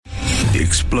The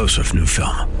explosive new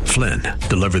film, Flynn,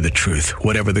 deliver the truth,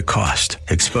 whatever the cost,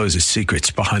 exposes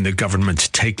secrets behind the government's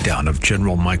takedown of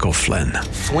General Michael Flynn.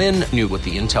 Flynn knew what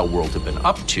the intel world had been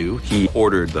up to. He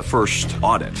ordered the first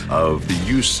audit of the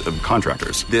use of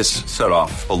contractors. This set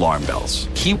off alarm bells.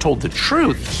 He told the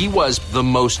truth. He was the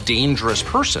most dangerous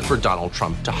person for Donald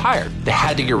Trump to hire. They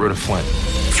had to get rid of Flynn.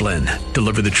 Flynn,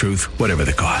 deliver the truth, whatever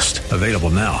the cost. Available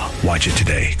now. Watch it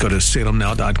today. Go to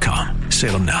salemnow.com.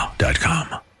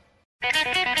 salemnow.com.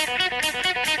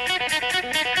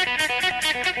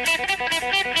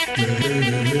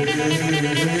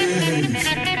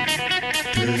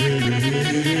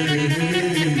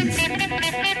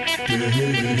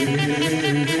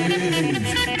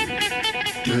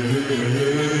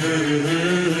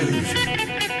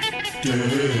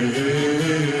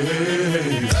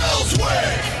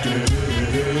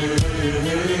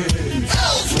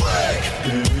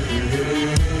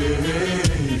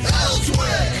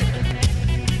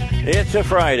 It's a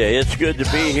Friday. It's good to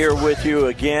be here with you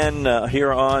again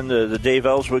here on the Dave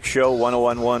Elswick Show,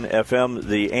 101.1 FM,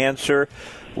 The Answer.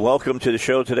 Welcome to the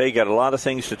show today. Got a lot of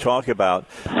things to talk about.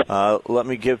 Let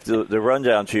me give the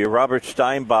rundown to you. Robert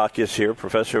Steinbach is here,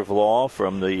 professor of law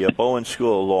from the Bowen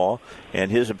School of Law, and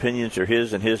his opinions are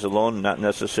his and his alone, not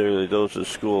necessarily those of the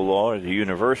School of Law or the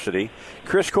university.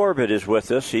 Chris Corbett is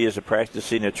with us. He is a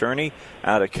practicing attorney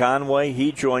out of Conway.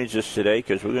 He joins us today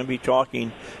because we're going to be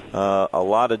talking a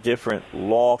lot of different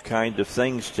law kind of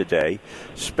things today.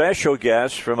 Special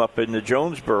guest from up in the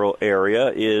Jonesboro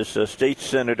area is State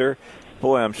Senator.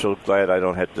 Boy, I'm so glad I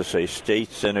don't have to say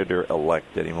State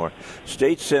Senator-elect anymore.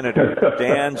 State Senator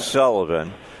Dan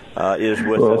Sullivan is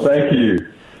with us. Well, thank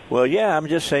you. Well, yeah, I'm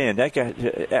just saying, that guy,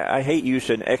 I hate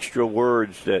using extra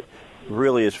words that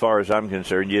really, as far as I'm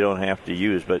concerned, you don't have to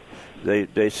use, but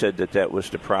they said that was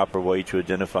the proper way to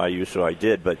identify you, so I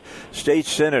did. But State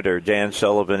Senator Dan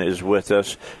Sullivan is with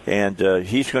us, and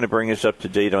he's going to bring us up to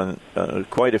date on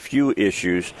quite a few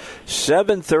issues.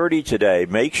 7:30 today.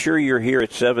 Make sure you're here at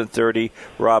 7:30.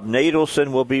 Rob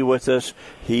Nadelson will be with us.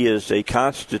 He is a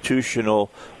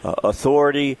constitutional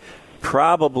authority,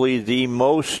 probably the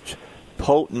most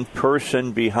potent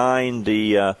person behind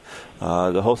the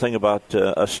whole thing about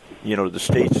the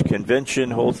state's convention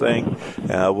whole thing.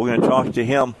 We're going to talk to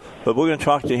him, but we're going to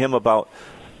talk to him about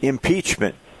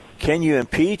impeachment. Can you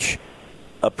impeach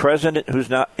a president who's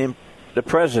not the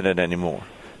president anymore?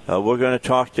 We're going to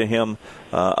talk to him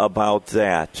about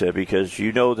that because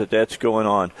you know that's going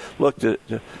on. Look,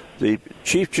 the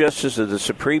Chief Justice of the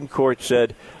Supreme Court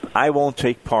said, I won't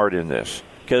take part in this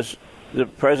because the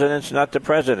president's not the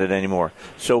president anymore.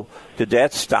 So did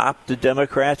that stop the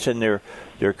Democrats and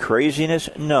their craziness?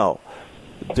 No.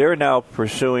 They're now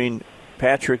pursuing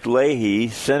Patrick Leahy,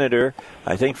 senator,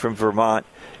 I think from Vermont,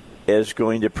 as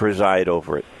going to preside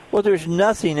over it. Well, there's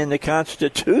nothing in the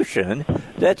Constitution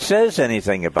that says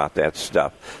anything about that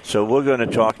stuff. So we're going to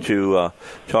talk to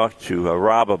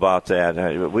Rob about that.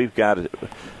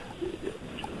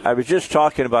 I was just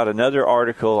talking about another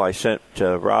article I sent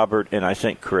to Robert and I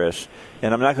sent Chris,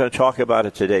 and I'm not going to talk about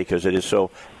it today because it is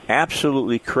so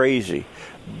absolutely crazy.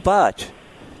 But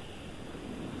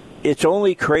it's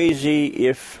only crazy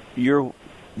if you're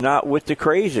not with the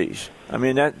crazies. I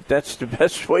mean, that's the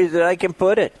best way that I can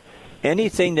put it.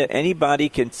 Anything that anybody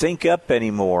can think up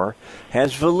anymore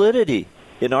has validity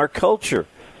in our culture.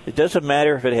 It doesn't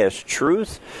matter if it has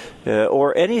truth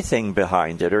or anything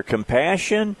behind it, or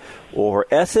compassion or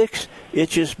ethics.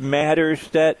 It just matters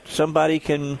that somebody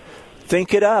can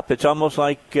think it up. It's almost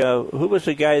like, who was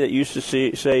the guy that used to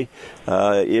say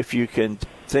if you can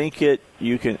think it,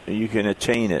 you can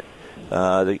attain it.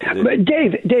 But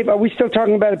Dave, are we still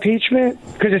talking about impeachment?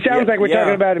 Because it sounds like we're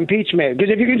talking about impeachment.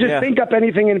 Because if you can just think up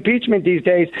anything in impeachment these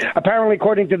days, apparently,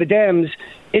 according to the Dems,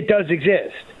 it does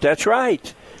exist. That's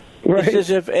right. Right. It's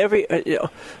as if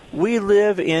we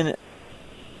live in.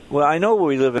 Well, I know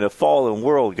we live in a fallen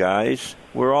world, guys.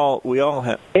 We all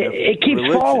have. It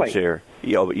keeps falling here.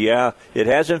 Yeah, it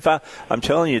hasn't found. I'm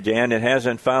telling you, Dan, it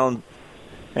hasn't found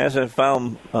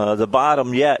the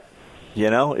bottom yet.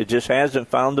 It just hasn't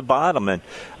found the bottom, and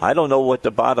I don't know what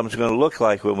the bottom's going to look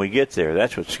like when we get there.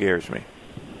 That's what scares me.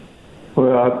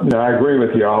 Well, I agree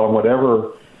with you all. And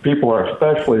whatever people are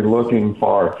especially looking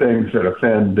for things that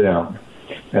offend them.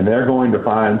 And they're going to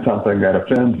find something that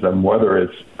offends them, whether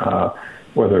it's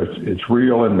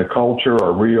real in the culture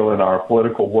or real in our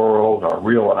political world or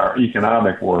real in our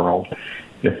economic world.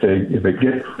 If they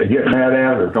get mad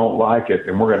at it or don't like it,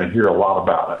 then we're going to hear a lot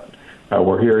about it.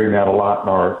 We're hearing that a lot in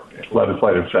our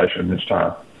legislative session this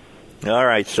time. All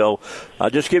right, so I'll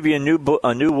just give you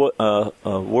a new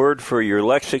word for your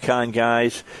lexicon,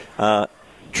 guys.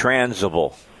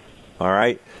 Transable. All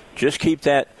right? Just keep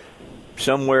that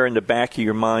somewhere in the back of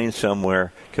your mind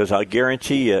somewhere, because I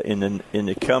guarantee you in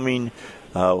the coming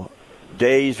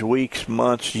days, weeks,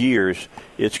 months, years,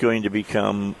 it's going to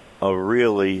become a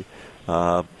really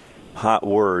hot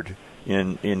word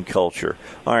in culture.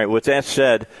 All right, with that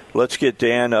said, let's get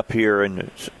Dan up here and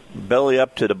belly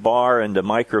up to the bar and the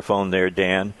microphone there,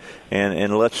 Dan,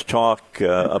 and let's talk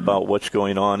about what's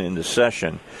going on in the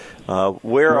session.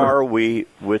 Where are we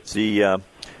with the,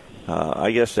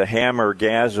 I guess, the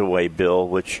Hammer-Gazaway bill,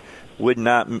 which would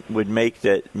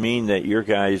mean that your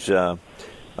guys'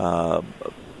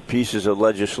 pieces of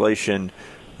legislation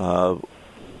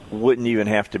wouldn't even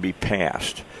have to be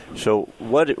passed. So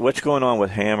what's going on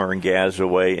with Hammer and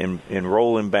Gazaway and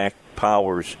rolling back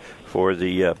powers for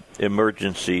the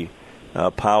Emergency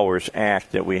Powers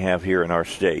Act that we have here in our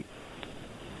state?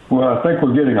 Well, I think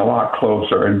we're getting a lot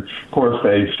closer. And, of course,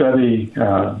 they study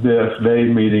this, they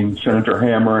meeting Senator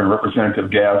Hammer and Representative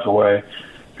Gazaway,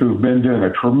 who've been doing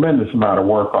a tremendous amount of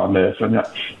work on this. And,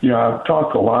 I've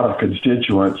talked to a lot of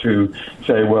constituents who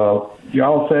say, well,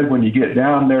 y'all said when you get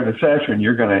down there to session,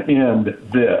 you're going to end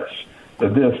this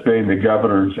being the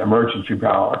governor's emergency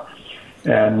power.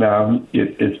 And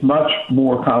it's much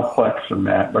more complex than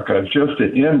that, because just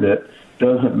to end it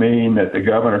doesn't mean that the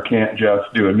governor can't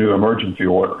just do a new emergency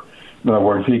order. In other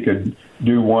words, he could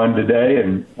do one today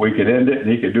and we could end it,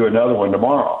 and he could do another one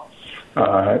tomorrow.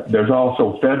 There's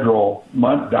also federal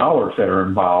dollars that are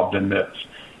involved in this.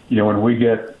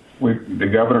 When the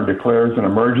governor declares an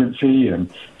emergency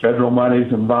and federal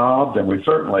money's involved, and we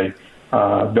certainly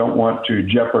don't want to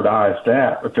jeopardize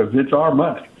that, because it's our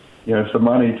money. It's the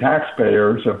money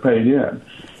taxpayers have paid in.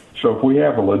 So if we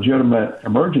have a legitimate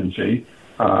emergency,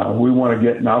 we want to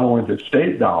get not only the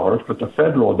state dollars, but the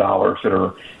federal dollars that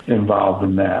are involved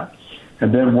in that.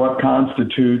 And then what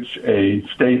constitutes a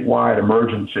statewide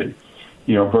emergency,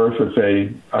 versus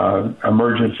a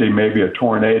emergency, maybe a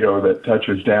tornado that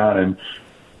touches down in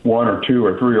one or two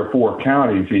or three or four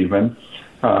counties even,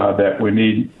 that we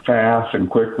need fast and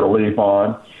quick relief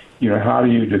on. How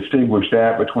do you distinguish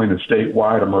that between a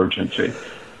statewide emergency?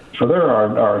 So there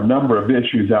are a number of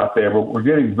issues out there, but we're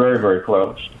getting very, very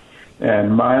close.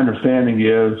 And my understanding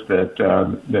is that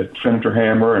Senator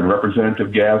Hammer and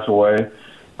Representative Gazaway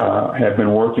have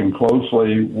been working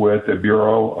closely with the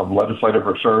Bureau of Legislative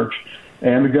Research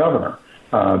and the governor.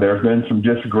 There's been some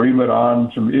disagreement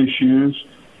on some issues,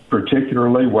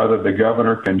 particularly whether the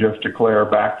governor can just declare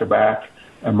back-to-back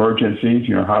emergencies.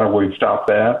 How do we stop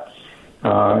that?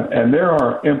 And there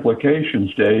are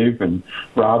implications, Dave and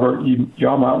Robert,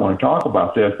 y'all might want to talk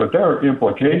about this, but there are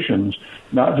implications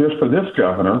not just for this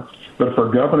governor, but for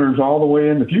governors all the way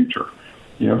in the future.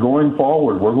 Going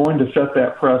forward, we're going to set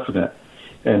that precedent.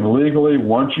 And legally,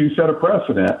 once you set a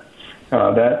precedent,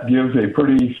 that gives a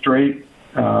pretty straight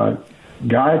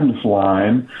guidance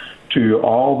line to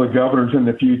all the governors in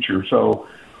the future. So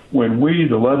when we,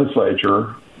 the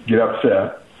legislature, get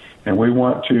upset, and we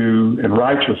want to, and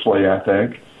righteously, I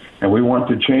think, and we want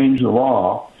to change the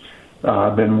law,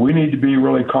 then we need to be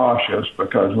really cautious,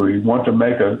 because we want to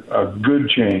make a good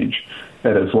change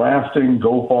that is lasting,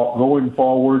 going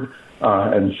forward,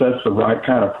 and sets the right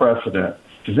kind of precedent.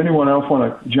 Does anyone else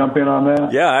want to jump in on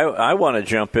that? Yeah, I want to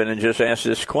jump in and just ask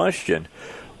this question.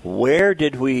 Where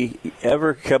did we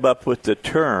ever come up with the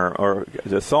term or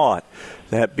the thought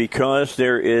that because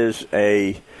there is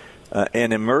an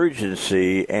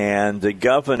emergency and the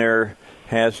governor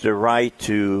has the right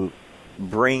to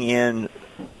bring in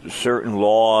certain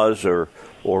laws or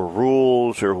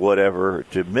rules or whatever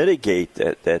to mitigate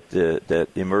that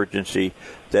emergency,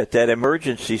 that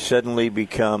emergency suddenly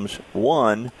becomes,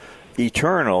 one,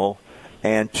 eternal,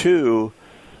 and two,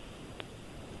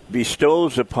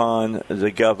 bestows upon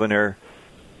the governor,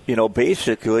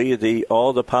 basically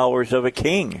all the powers of a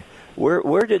king.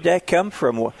 Where did that come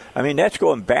from? I mean, that's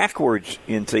going backwards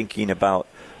in thinking about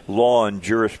law and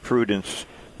jurisprudence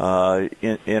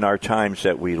in our times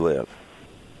that we live.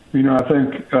 I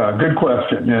think good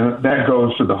question, and that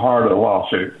goes to the heart of the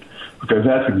lawsuit, because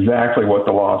that's exactly what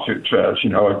the lawsuit says.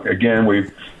 Again,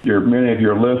 many of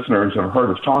your listeners have heard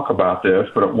us talk about this,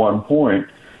 but at one point,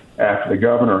 after the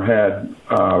governor had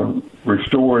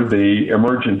restored the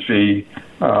emergency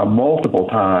multiple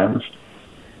times,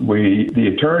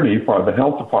 the attorney for the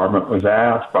health department was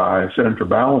asked by Senator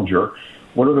Ballinger,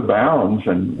 what are the bounds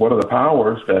and what are the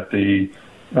powers that the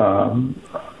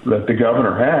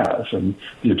governor has? And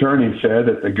the attorney said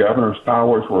that the governor's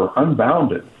powers were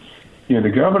unbounded. The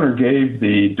governor gave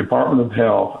the Department of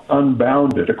Health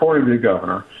according to the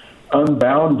governor,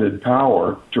 unbounded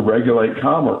power to regulate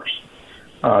commerce.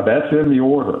 That's in the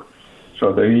order. So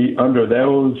under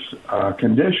those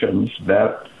conditions,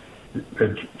 that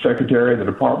the Secretary of the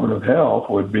Department of Health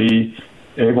would be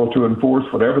able to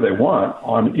enforce whatever they want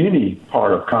on any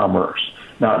part of commerce,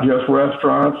 not just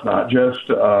restaurants, not just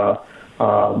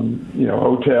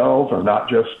hotels, or not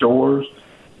just stores,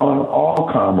 on all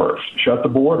commerce. Shut the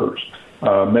borders,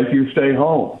 make you stay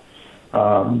home.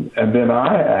 And then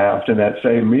I asked in that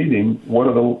same meeting, what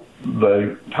are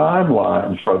the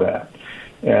timelines for that?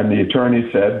 And the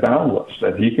attorney said boundless,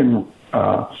 that he can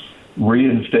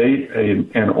reinstate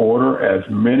an order as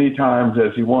many times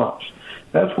as he wants.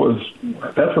 That's what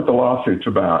the lawsuit's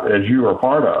about, as you are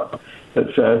part of.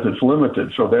 It says it's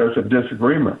limited, so there's a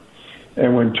disagreement.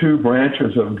 And when two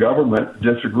branches of government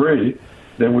disagree,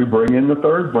 then we bring in the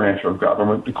third branch of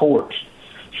government, the courts.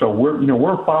 So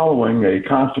we're following a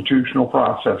constitutional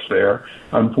process there.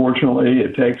 Unfortunately,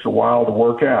 it takes a while to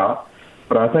work out,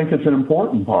 but I think it's an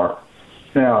important part.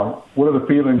 Now, what are the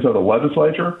feelings of the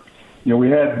legislature?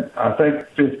 We had, I think,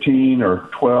 15 or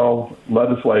 12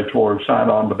 legislators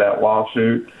signed on to that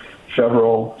lawsuit.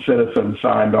 Several citizens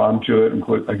signed on to it,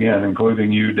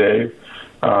 including you, Dave.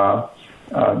 But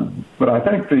I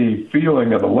think the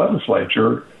feeling of the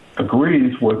legislature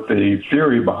agrees with the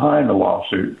theory behind the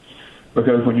lawsuit,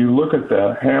 because when you look at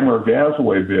the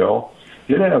Hammer-Gazaway bill,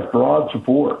 it has broad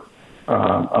support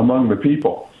among the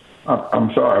people.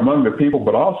 Among the people,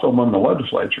 but also among the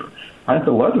legislature. I think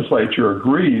the legislature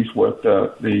agrees with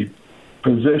the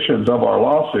positions of our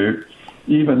lawsuit,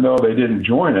 even though they didn't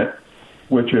join it,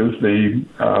 which is the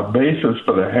basis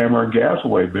for the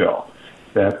Hammer-Gazaway bill,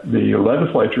 that the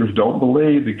legislatures don't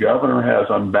believe the governor has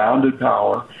unbounded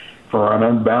power for an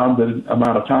unbounded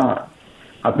amount of time.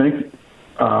 I think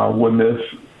when this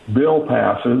bill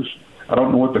passes, I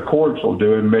don't know what the courts will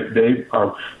do, and Dave,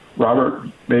 Robert,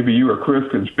 maybe you or Chris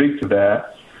can speak to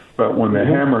that, but when the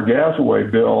Hammer-Gazaway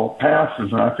bill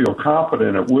passes, and I feel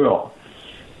confident it will,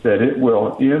 that it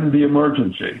will end the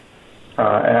emergency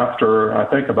after, I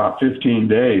think, about 15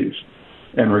 days,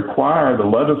 and require the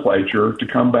legislature to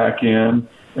come back in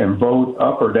and vote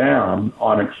up or down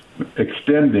on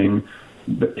extending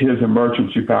his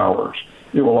emergency powers.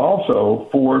 It will also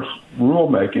force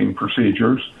rulemaking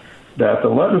procedures that the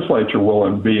legislature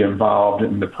will be involved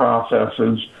in the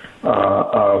processes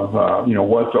of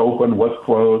what's open, what's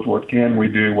closed, what can we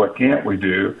do, what can't we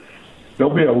do.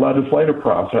 There'll be a legislative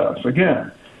process.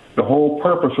 Again, the whole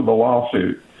purpose of the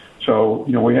lawsuit. So,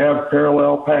 we have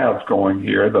parallel paths going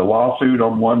here, the lawsuit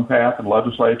on one path in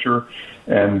legislature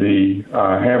and the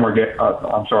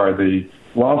the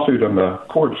lawsuit on the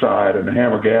court side and the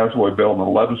Hammer-Gazaway bill in the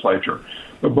legislature.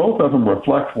 But both of them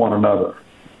reflect one another.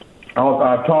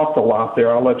 I've talked a lot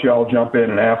there. I'll let you all jump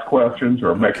in and ask questions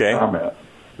or make a comment.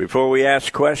 Before we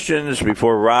ask questions,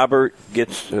 before Robert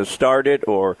gets started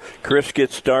or Chris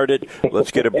gets started, let's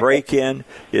get a break in.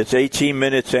 It's 18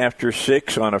 minutes after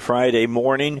 6 on a Friday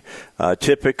morning.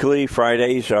 Typically,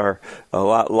 Fridays are a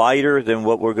lot lighter than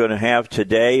what we're going to have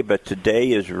today, but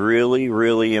today is really,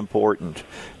 really important.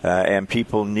 And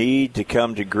people need to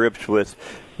come to grips with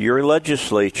your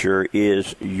legislature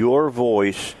is your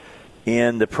voice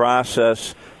in the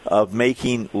process of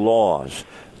making laws.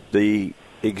 The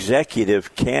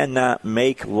executive cannot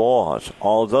make laws,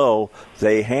 although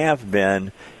they have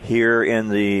been here in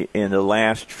the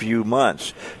last few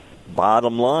months.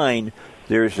 Bottom line,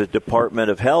 there's a Department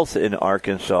of Health in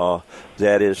Arkansas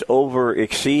that is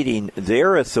exceeding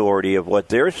their authority of what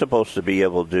they're supposed to be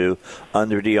able to do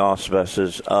under the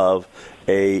auspices of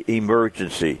a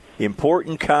emergency.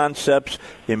 Important concepts,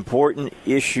 important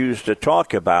issues to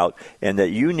talk about, and that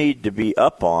you need to be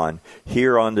up on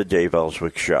here on the Dave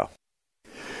Elswick Show.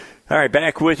 All right,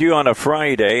 back with you on a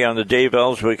Friday on the Dave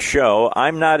Elswick Show.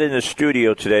 I'm not in the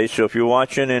studio today, so if you're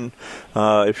watching on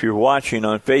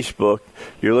Facebook,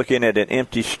 you're looking at an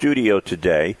empty studio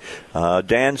today.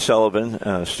 Dan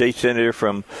Sullivan, state senator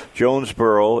from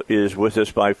Jonesboro, is with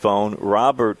us by phone.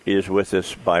 Robert is with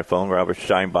us by phone. Robert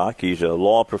Steinbach. He's a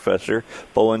law professor,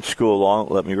 Bowen School of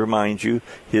Law. Let me remind you,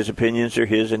 his opinions are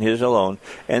his and his alone,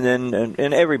 and then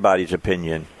and everybody's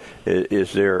opinion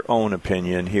is their own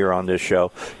opinion here on this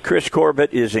show. Chris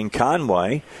Corbett is in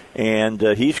Conway, and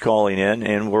he's calling in,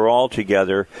 and we're all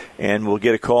together, and we'll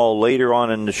get a call later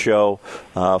on in the show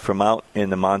from out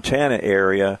in the Montana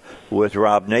area with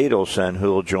Rob Nadelson,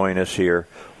 who will join us here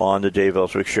on the Dave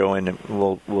Elswick Show, and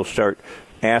we'll start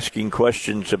asking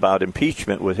questions about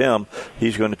impeachment with him.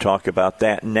 He's going to talk about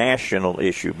that national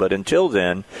issue. But until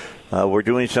then, we're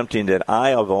doing something that I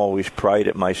have always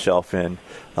prided myself in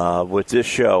with this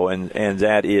show, and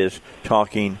that is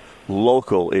talking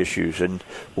local issues. And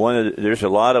there's a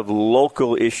lot of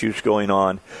local issues going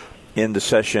on in the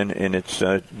session, and it's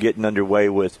getting underway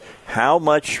with how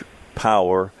much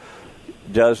power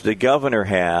does the governor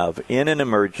have in an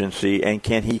emergency, and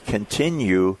can he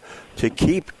continue to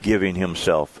keep giving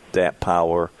himself that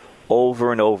power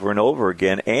over and over and over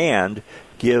again, and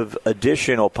give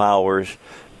additional powers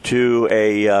to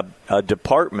a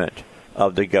department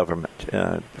of the government,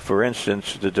 for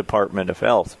instance, the Department of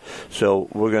Health. So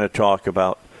we're going to talk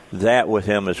about that with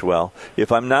him as well.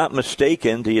 If I'm not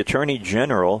mistaken, the Attorney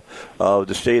General of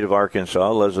the state of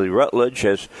Arkansas, Leslie Rutledge,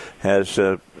 has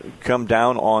come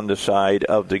down on the side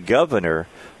of the governor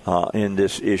in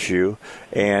this issue,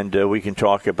 and we can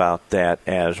talk about that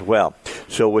as well.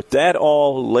 So with that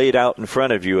all laid out in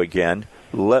front of you again,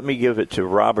 let me give it to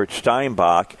Robert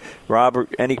Steinbach.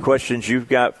 Robert, any questions you've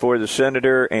got for the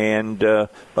senator and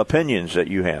opinions that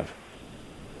you have?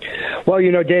 Well,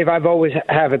 Dave, I've always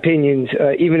have opinions,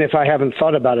 even if I haven't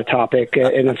thought about a topic.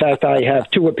 And in fact, I have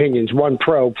two opinions, one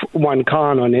pro, one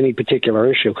con on any particular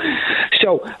issue.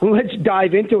 So let's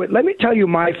dive into it. Let me tell you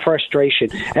my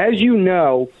frustration. As you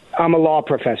know, I'm a law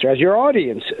professor. As your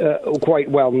audience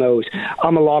quite well knows,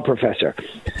 I'm a law professor.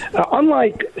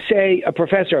 Unlike, say, a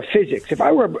professor of physics, if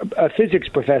I were a physics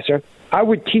professor, I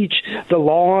would teach the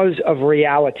laws of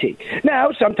reality.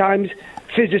 Now, sometimes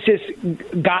physicists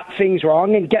got things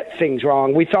wrong and get things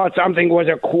wrong. We thought something was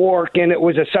a quark and it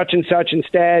was a such and such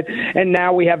instead, and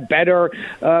now we have better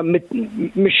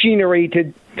machinery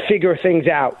to figure things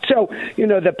out. So,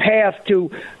 the path to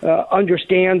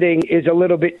understanding is a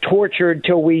little bit tortured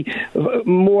till we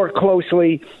more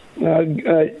closely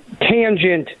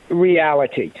tangent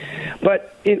reality.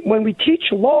 But when we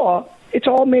teach law, it's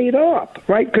all made up,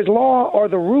 right? Because law are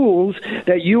the rules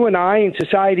that you and I in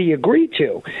society agree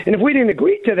to. And if we didn't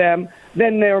agree to them,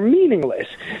 then they're meaningless.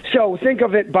 So think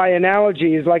of it by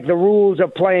analogy as like the rules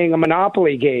of playing a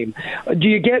Monopoly game. Do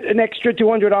you get an extra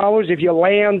 $200 if you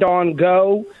land on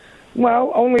go?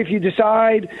 Well, only if you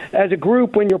decide as a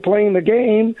group when you're playing the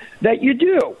game that you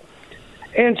do.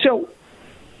 And so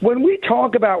when we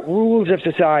talk about rules of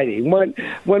society,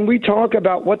 when we talk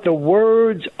about what the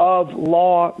words of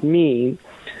law mean,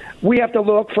 we have to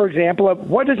look, for example, at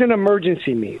what does an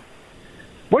emergency mean?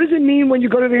 What does it mean when you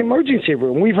go to the emergency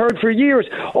room? We've heard for years,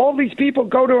 all these people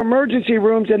go to emergency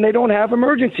rooms and they don't have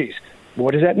emergencies.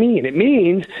 What does that mean? It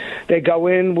means they go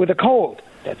in with a cold.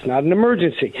 That's not an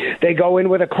emergency. They go in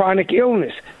with a chronic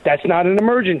illness. That's not an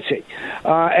emergency.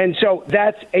 And so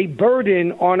that's a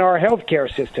burden on our healthcare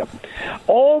system.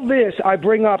 All this I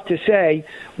bring up to say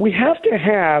we have to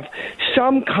have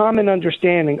some common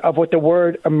understanding of what the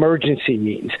word emergency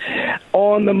means.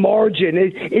 On the margin,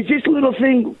 is this little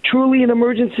thing truly an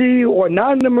emergency or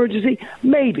not an emergency?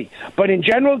 Maybe. But in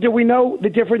general, do we know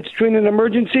the difference between an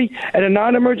emergency and a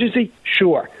non-emergency?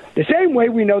 Sure. The same way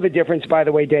we know the difference, by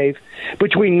the way, Dave,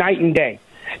 between night and day.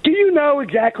 Do you know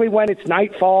exactly when it's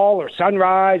nightfall or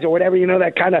sunrise or whatever,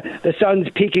 that kind of the sun's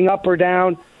peeking up or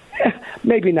down?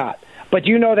 Maybe not. But do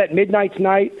you know that midnight's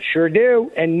night? Sure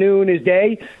do. And noon is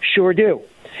day? Sure do.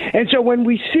 And so when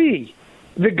we see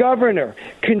the governor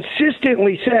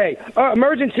consistently say,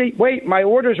 emergency, wait, my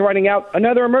order's running out,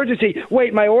 another emergency,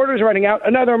 wait, my order's running out,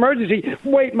 another emergency,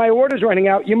 wait, my order's running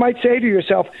out, you might say to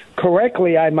yourself,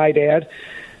 correctly, I might add,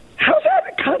 how's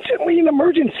that constantly an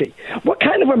emergency? What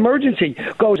kind of emergency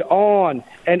goes on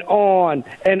and on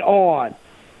and on?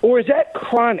 Or is that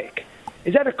chronic?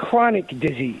 Is that a chronic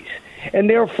disease? And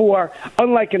therefore,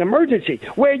 unlike an emergency,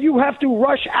 where you have to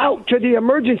rush out to the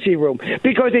emergency room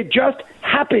because it just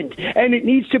happened and it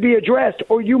needs to be addressed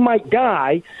or you might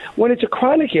die, when it's a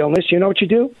chronic illness, you know what you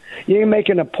do? You make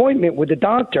an appointment with the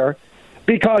doctor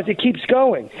because it keeps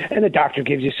going. And the doctor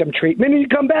gives you some treatment and you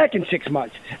come back in 6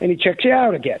 months and he checks you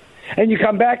out again. And you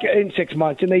come back in 6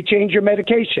 months and they change your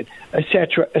medication, et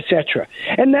cetera, et cetera.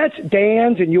 And that's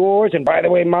Dan's and yours and, by the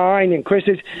way, mine and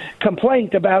Chris's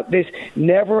complaint about this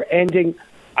never-ending,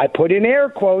 I put in air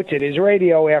quotes, it is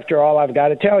radio after all, I've got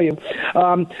to tell you,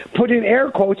 put in air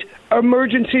quotes,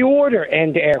 emergency order,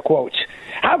 end air quotes.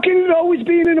 How can it always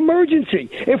be an emergency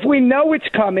if we know it's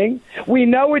coming, we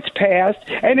know it's past,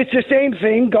 and it's the same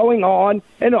thing going on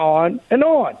and on and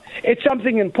on? It's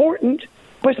something important,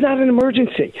 but it's not an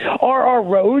emergency. Are our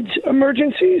roads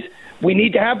emergencies? We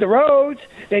need to have the roads.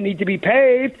 They need to be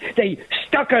paved. They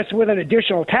stuck us with an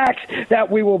additional tax that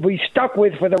we will be stuck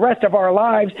with for the rest of our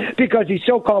lives because these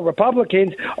so-called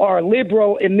Republicans are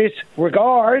liberal in this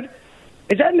regard.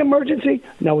 Is that an emergency?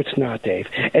 No, it's not, Dave.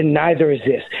 And neither is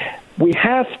this. We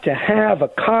have to have a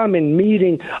common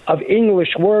meaning of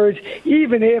English words,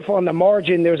 even if on the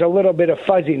margin there's a little bit of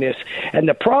fuzziness. And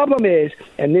the problem is,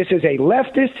 and this is a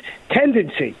leftist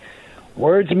tendency,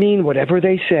 words mean whatever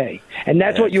they say. And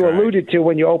that's what you alluded to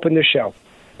when you opened the show.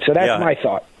 So that's my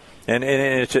thought. And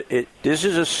this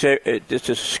is it's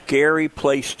a scary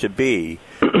place to be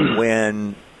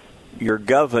when your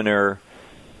governor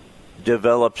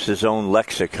develops his own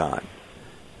lexicon,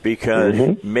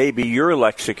 because maybe your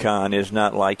lexicon is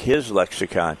not like his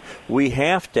lexicon. We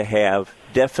have to have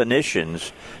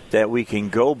definitions that we can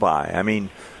go by. I mean,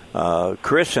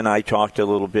 Chris and I talked a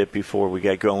little bit before we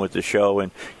got going with the show,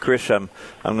 and Chris, I'm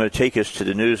going to take us to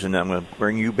the news, and I'm going to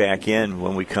bring you back in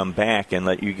when we come back and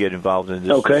let you get involved in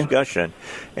this discussion.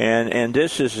 And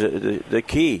this is the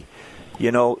key.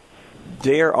 You know,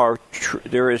 there's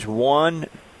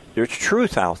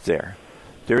truth out there.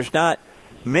 There's not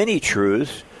many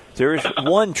truths. There's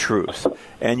one truth,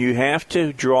 and you have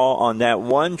to draw on that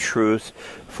one truth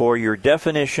for your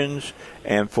definitions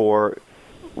and for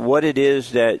what it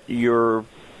is that you're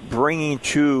bringing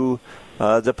to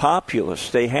the populace.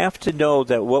 They have to know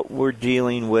that what we're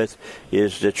dealing with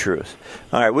is the truth.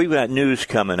 All right, we've got news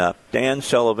coming up. Dan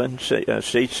Sullivan,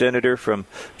 state senator from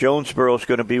Jonesboro, is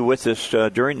going to be with us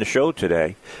during the show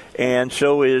today. And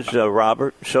so is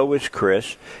Robert, so is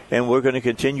Chris, and we're going to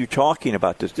continue talking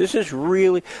about this. This is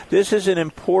an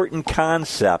important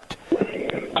concept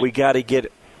we got to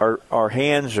get our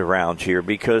hands around here,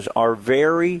 because our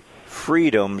very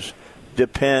freedoms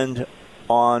depend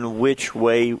on which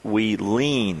way we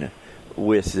lean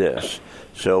with this.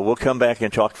 So we'll come back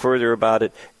and talk further about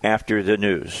it after the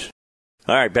news.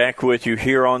 All right, back with you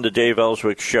here on the Dave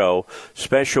Elswick Show.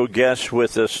 Special guest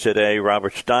with us today,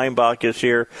 Robert Steinbach is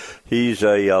here. He's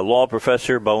a law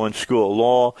professor, Bowen School of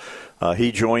Law.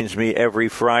 He joins me every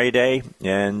Friday,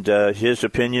 and his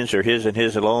opinions are his and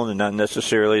his alone, and not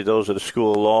necessarily those of the School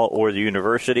of Law or the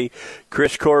university.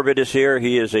 Chris Corbett is here.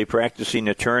 He is a practicing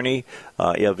attorney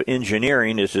of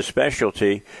engineering, is his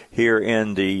specialty here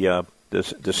in the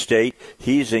state.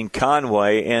 He's in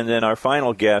Conway. And then our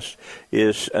final guest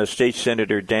is State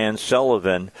Senator Dan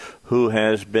Sullivan, who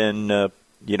has been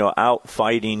out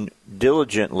fighting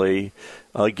diligently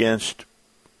against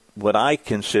what I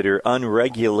consider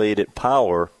unregulated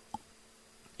power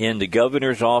in the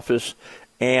governor's office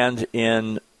and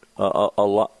in a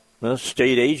lot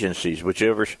state agencies,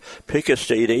 whichever. Pick a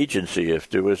state agency. If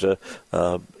there was an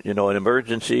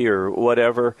emergency or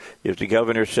whatever, if the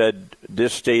governor said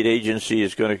this state agency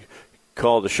is going to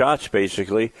call the shots,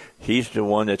 basically, he's the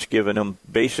one that's given them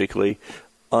basically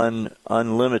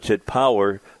unlimited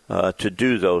power to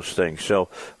do those things. So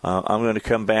I'm going to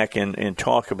come back and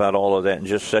talk about all of that in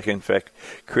just a second. In fact,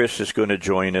 Chris is going to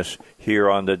join us here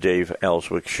on the Dave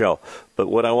Elswick Show. But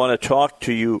what I want to talk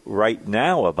to you right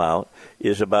now about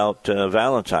is about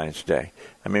Valentine's Day.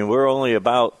 I mean, we're only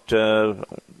about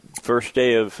first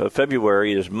day of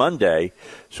February is Monday.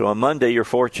 So on Monday, you're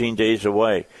 14 days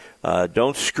away.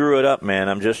 Don't screw it up, man.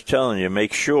 I'm just telling you,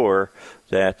 make sure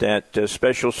that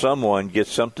special someone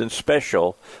gets something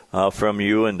special from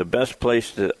you. And the best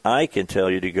place that I can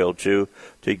tell you to go to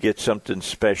get something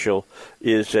special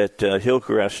is at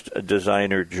Hillcrest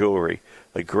Designer Jewelry,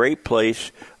 a great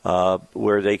place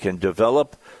where they can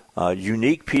develop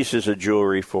unique pieces of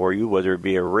jewelry for you, whether it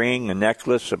be a ring, a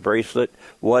necklace, a bracelet,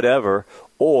 whatever.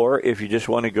 Or if you just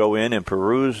want to go in and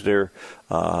peruse their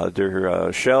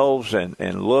shelves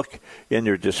and look in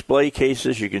their display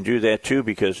cases, you can do that too,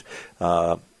 because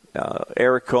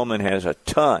Eric Coleman has a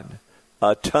ton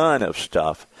of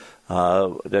stuff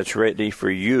that's ready for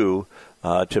you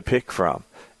to pick from.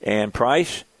 And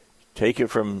price, take it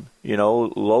from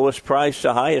lowest price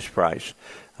to highest price.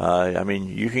 I mean,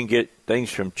 you can get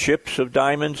things from chips of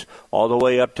diamonds all the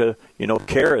way up to,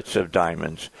 carats of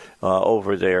diamonds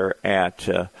over there at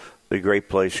the great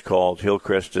place called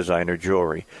Hillcrest Designer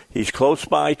Jewelry. He's close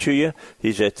by to you.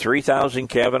 He's at 3000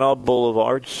 Kavanaugh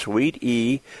Boulevard, Suite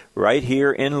E, right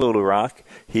here in Little Rock.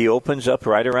 He opens up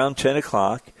right around 10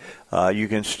 o'clock. You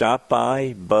can stop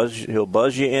by, he'll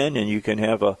buzz you in, and you can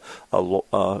have a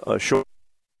short,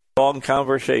 long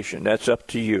conversation. That's up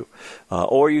to you.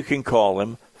 Or you can call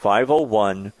him,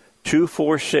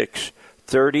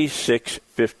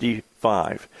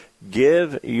 501-246-3655.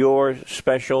 Give your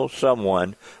special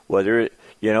someone, whether it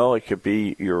could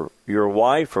be your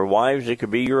wife or wives, it could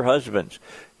be your husbands,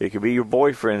 it could be your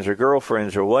boyfriends or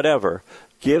girlfriends or whatever.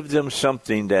 Give them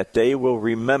something that they will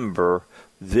remember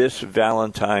this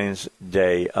Valentine's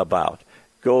Day about.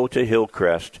 Go to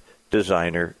Hillcrest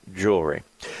Designer Jewelry.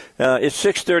 It's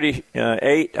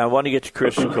 6:38. I want to get to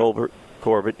Chris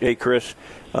Corbett. Hey, Chris.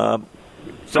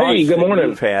 Hey, good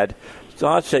morning.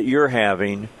 Thoughts that you're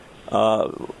having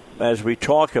as we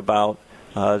talk about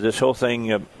this whole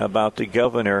thing about the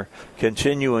governor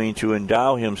continuing to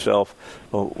endow himself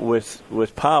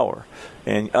with power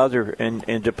and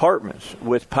and departments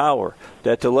with power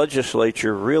that the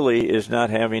legislature really is not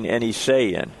having any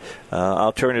say in.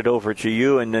 I'll turn it over to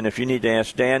you, and then if you need to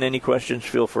ask Dan any questions,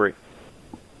 feel free.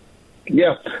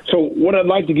 Yeah. So what I'd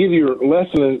like to give your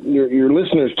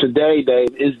listeners today,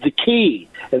 Dave, is the key.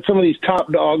 And some of these top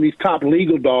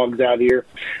legal dogs out here,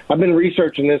 I've been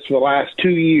researching this for the last 2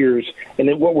 years,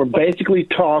 and what we're basically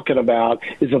talking about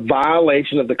is a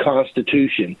violation of the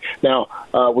Constitution. Now,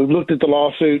 we've looked at the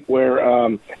lawsuit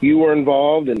where you were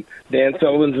involved and Dan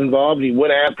Sullivan's involved. He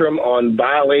went after him on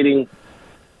violating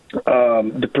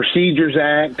the Procedures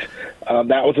Act.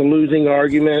 That was a losing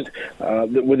argument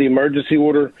with the emergency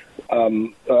order.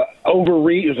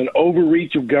 Overreach. It was an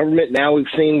overreach of government. Now we've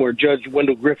seen where Judge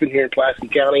Wendell Griffin here in Pulaski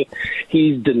County,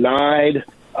 he's denied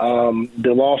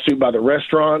the lawsuit by the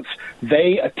restaurants.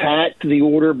 They attacked the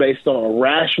order based on a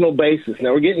rational basis.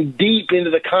 Now we're getting deep into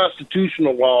the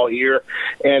constitutional law here,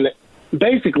 and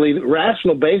basically the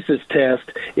rational basis test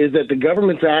is that the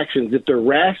government's actions, if they're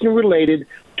rationally related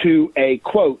to a,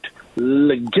 quote,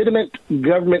 legitimate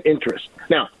government interest.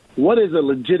 Now, what is a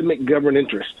legitimate government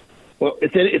interest? Well,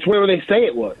 it's whatever they say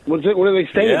it was. What do they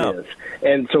say it is?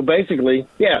 And so basically,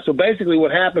 what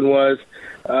happened was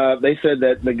they said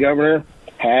that the governor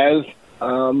has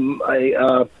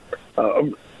a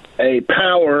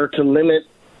power to limit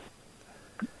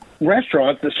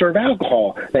restaurants that serve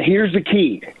alcohol. Now, here's the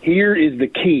key. Here is the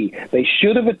key. They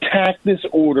should have attacked this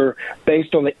order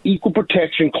based on the Equal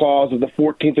Protection Clause of the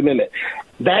 14th Amendment.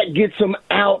 That gets them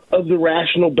out of the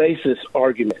rational basis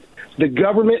argument. The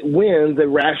government wins a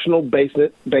rational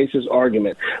basis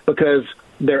argument because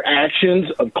their actions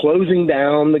of closing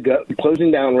down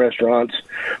restaurants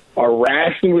are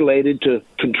rationally related to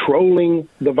controlling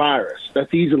the virus.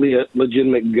 That's easily a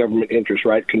legitimate government interest,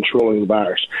 right? Controlling the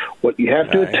virus. What you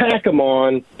have to attack them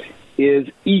on is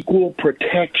equal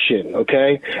protection,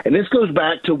 okay? And this goes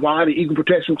back to why the Equal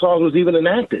Protection Clause was even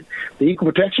enacted. The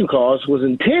Equal Protection Clause was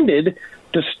intended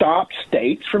to stop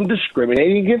states from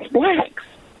discriminating against blacks.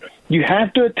 You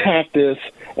have to attack this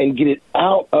and get it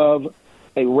out of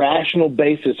a rational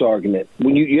basis argument.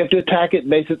 When you have to attack it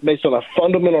based on a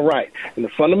fundamental right. And the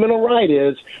fundamental right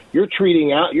is you're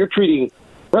treating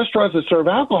restaurants that serve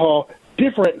alcohol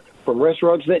different from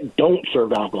restaurants that don't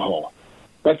serve alcohol.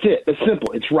 That's it. It's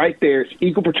simple. It's right there. It's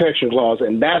Equal Protection Clause,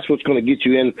 and that's what's going to get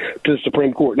you into the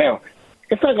Supreme Court. Now,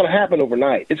 it's not going to happen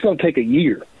overnight. It's going to take a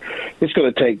year. It's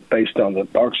going to take, based on the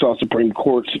Arkansas Supreme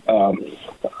Court's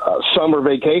summer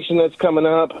vacation that's coming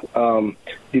up,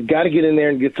 you've got to get in there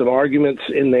and get some arguments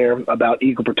in there about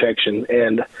equal protection,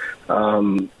 and it's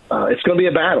going to be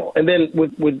a battle. And then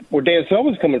with where Dan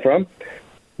Sullivan's coming from,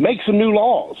 make some new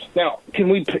laws. Now, can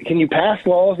you pass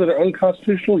laws that are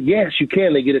unconstitutional? Yes, you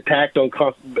can. They get attacked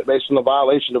based on the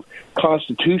violation of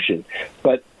Constitution,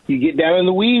 but you get down in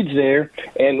the weeds there,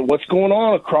 and what's going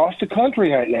on across the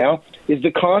country right now is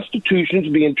the Constitution's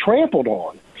being trampled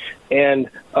on. And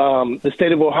the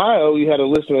state of Ohio, you had a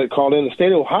listener that called in, the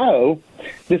state of Ohio,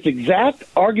 this exact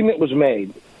argument was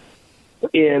made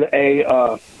in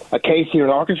a case here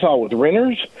in Arkansas with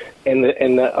renters, and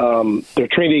they're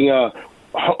treating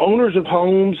owners of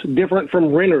homes different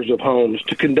from renters of homes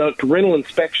to conduct rental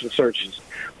inspection searches.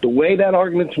 The way that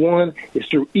argument's won is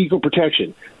through equal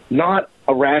protection, not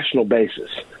a rational basis.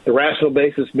 The rational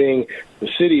basis being the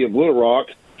city of Little Rock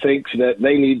thinks that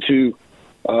they need to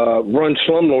run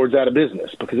slumlords out of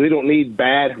business because we don't need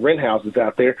bad rent houses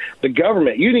out there.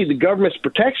 You need the government's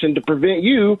protection to prevent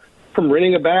you from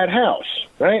renting a bad house,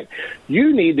 right?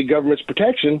 You need the government's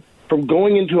protection from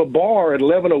going into a bar at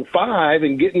 11:05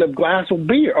 and getting a glass of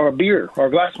beer or a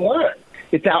glass of wine.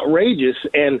 It's outrageous,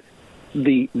 and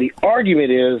the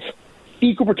argument is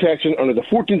equal protection under the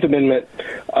 14th Amendment,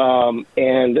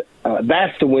 and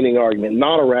that's the winning argument,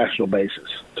 not a rational basis.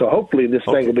 So hopefully this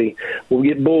thing will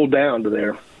get boiled down to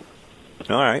there.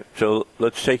 All right, so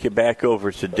let's take it back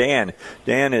over to Dan.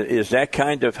 Dan, is that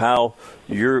kind of how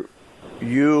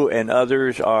you and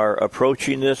others are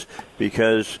approaching this?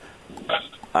 Because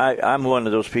I'm one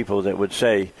of those people that would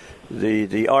say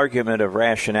the argument of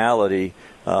rationality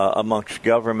amongst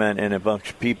government and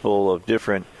amongst people of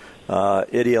different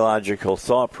ideological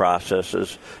thought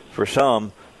processes, for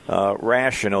some,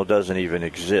 rational doesn't even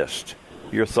exist.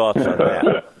 Your thoughts on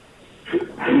that?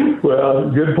 Well,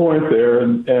 good point there.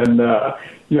 And I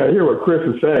hear what Chris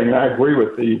is saying, and I agree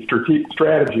with the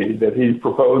strategy that he's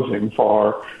proposing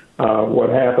for what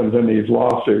happens in these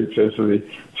lawsuits as the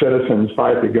citizens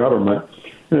fight the government.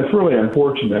 And it's really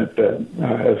unfortunate that,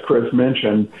 as Chris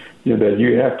mentioned, that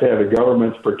you have to have the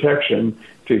government's protection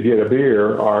to get a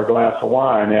beer or a glass of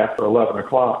wine after 11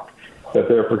 o'clock, that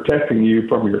they're protecting you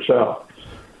from yourself.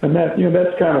 And that,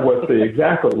 that's kind of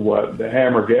exactly what the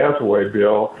Hammer Gasaway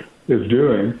bill is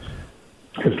doing,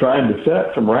 is trying to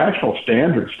set some rational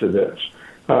standards to this.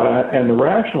 And the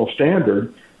rational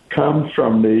standard comes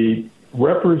from the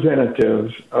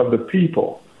representatives of the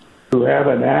people who have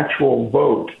an actual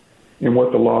vote in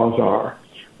what the laws are.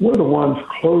 We're the ones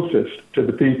closest to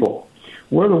the people.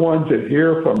 We're the ones that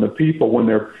hear from the people when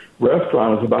their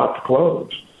restaurant is about to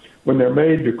close, when they're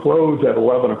made to close at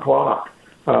 11 o'clock.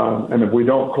 And if we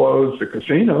don't close the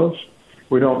casinos,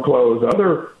 we don't close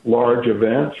other large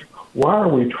events, why are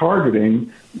we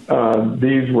targeting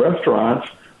these restaurants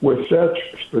with such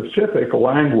specific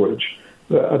language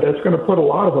that's going to put a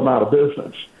lot of them out of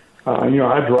business? I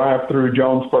drive through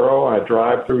Jonesboro, I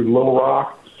drive through Little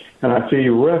Rock, and I see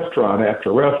restaurant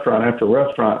after restaurant after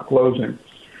restaurant closing.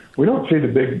 We don't see the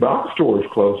big box stores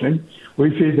closing.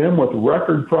 We see them with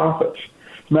record profits.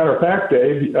 As a matter of fact,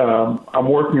 Dave, I'm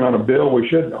working on a bill, we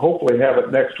should hopefully have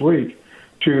it next week,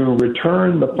 to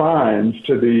return the fines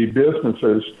to the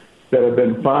businesses that have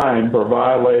been fined for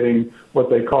violating what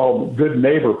they call good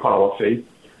neighbor policy.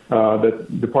 The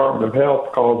Department of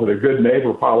Health calls it a good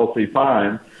neighbor policy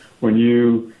fine. When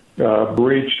you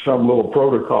breach some little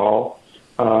protocol,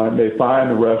 they fine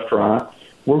the restaurant.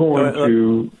 We're going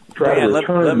to try to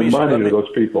return the money to those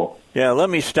people. Yeah, let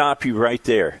me stop you right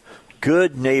there.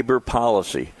 Good neighbor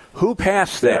policy. Who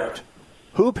passed that? Yeah.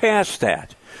 Who passed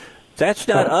that? That's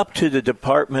not up to the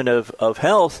Department of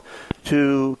Health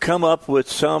to come up with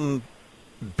some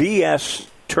BS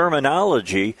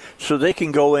terminology so they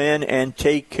can go in and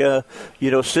take,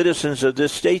 citizens of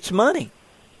this state's money.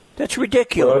 That's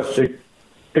ridiculous. Well,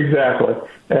 exactly.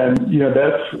 And,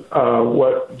 that's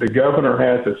what the governor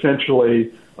has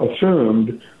essentially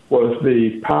assumed was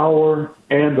the power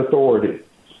and authority.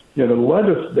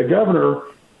 The governor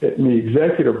and the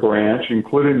executive branch,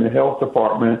 including the health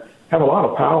department, have a lot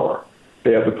of power.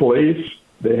 They have the police.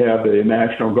 They have the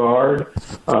National Guard.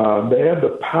 They have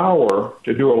the power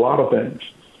to do a lot of things.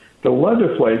 The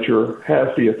legislature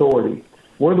has the authority.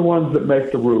 We're the ones that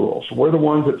make the rules. We're the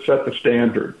ones that set the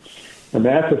standard. And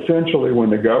that's essentially when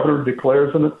the governor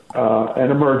declares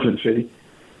an emergency,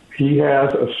 he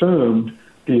has assumed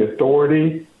the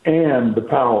authority and the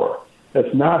power.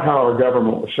 That's not how our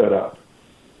government was set up.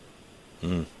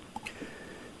 Mm.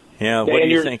 Yeah,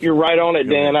 Dan, you're right on it,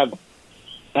 Dan.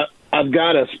 I've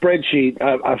got a spreadsheet.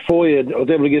 I was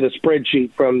able to get a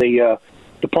spreadsheet from the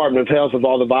Department of Health of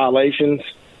all the violations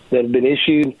that have been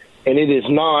issued, and it is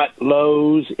not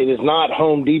Lowe's, it is not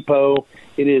Home Depot,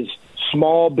 it is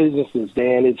small businesses,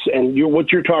 Dan.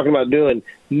 What you're talking about doing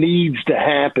needs to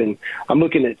happen. I'm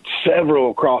looking at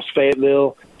several across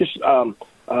Fayetteville. Just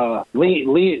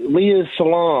Leah's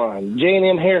Salon,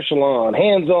 J&M Hair Salon,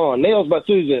 Hands On, Nails by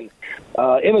Susan,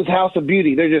 Emma's House of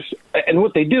Beauty. And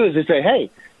what they do is they say, hey,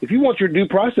 if you want your due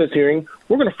process hearing,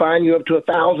 we're going to fine you up to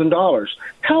 $1,000.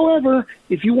 However,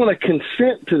 if you want to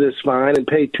consent to this fine and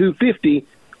pay $250,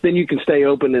 then you can stay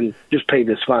open and just pay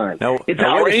this fine. It's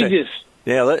outrageous.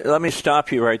 Yeah, let me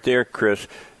stop you right there, Chris.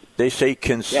 They say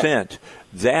consent.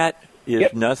 Yeah. That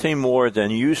is nothing more than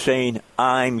you saying,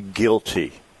 I'm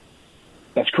guilty.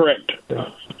 That's correct.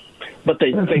 But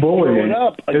they throw it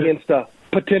up against a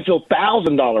potential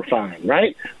 $1,000 fine,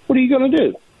 right? What are you going to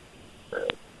do?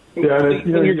 Yeah,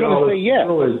 you're going to say yes.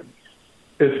 Really,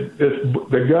 it's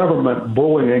the government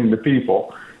bullying the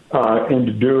people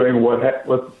into doing what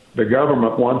the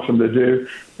government wants them to do.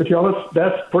 But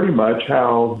that's pretty much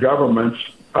how governments,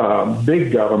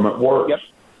 big government works. Yep.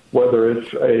 Whether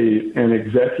it's an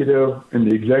executive in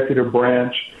the executive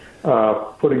branch,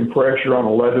 putting pressure on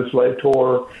a legislator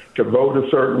to vote a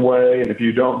certain way, and if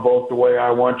you don't vote the way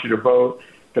I want you to vote,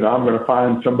 then I'm going to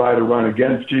find somebody to run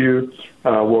against you.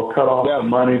 We'll cut off the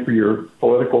money for your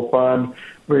political fund.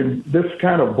 I mean, this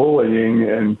kind of bullying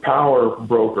and power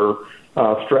broker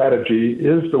strategy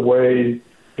is the way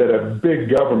that a big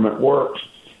government works.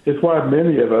 It's why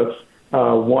many of us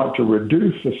want to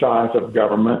reduce the size of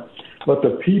government, let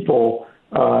the people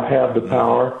have the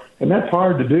power, and that's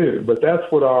hard to do, but that's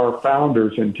what our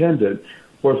founders intended,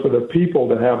 was for the people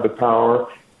to have the power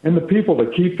and the people to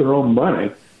keep their own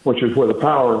money, which is where the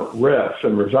power rests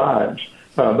and resides.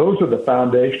 Those are the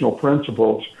foundational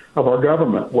principles of our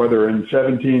government, whether in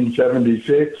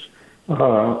 1776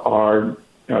 or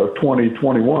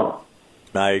 2021.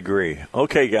 I agree.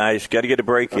 Okay, guys, got to get a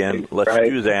break in. Let's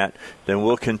do that. Then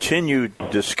we'll continue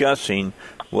discussing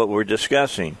what we're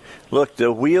discussing. Look,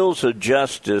 the wheels of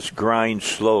justice grind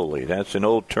slowly. That's an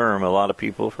old term a lot of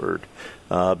people have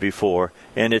heard before.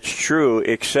 And it's true,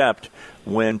 except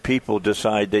when people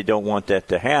decide they don't want that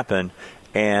to happen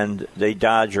and they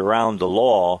dodge around the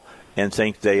law and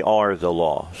think they are the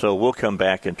law. So we'll come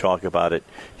back and talk about it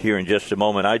here in just a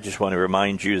moment. I just want to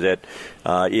remind you that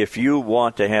if you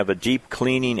want to have a deep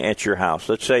cleaning at your house,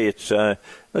 let's say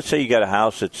you got a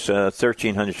house that's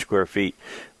 1,300 square feet.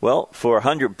 Well, for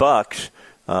 $100,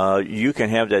 you can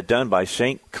have that done by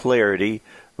St. Clarity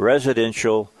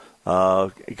Residential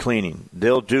Cleaning.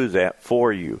 They'll do that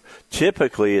for you.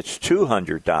 Typically, it's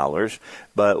 $200,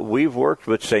 but we've worked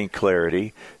with St.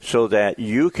 Clarity so that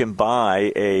you can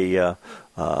buy a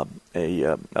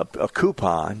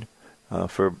coupon,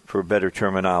 for better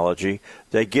terminology,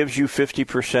 that gives you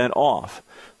 50% off,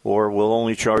 or will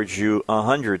only charge you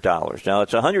 $100. Now,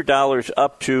 it's $100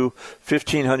 up to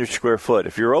 1,500 square foot.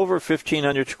 If you're over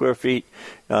 1,500 square feet,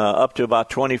 up to about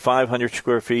 2,500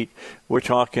 square feet, we're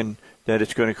talking that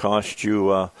it's going to cost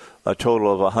you a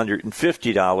total of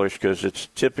 $150, because it's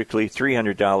typically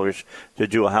 $300 to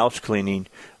do a house cleaning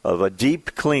of a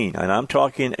deep clean. And I'm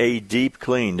talking a deep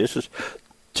clean. This is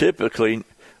typically,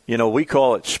 we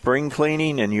call it spring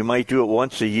cleaning, and you might do it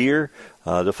once a year.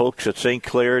 The folks at St.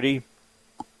 Clarity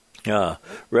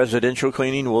Residential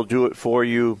Cleaning will do it for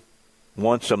you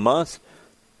once a month,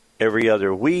 every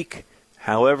other week,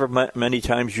 however many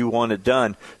times you want it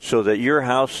done, so that your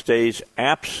house stays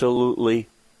absolutely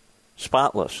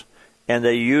spotless. And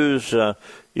they use,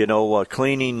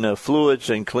 cleaning fluids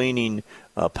and cleaning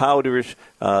powders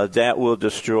that will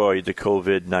destroy the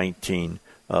COVID-19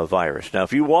 virus. Now,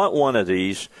 if you want one of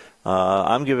these,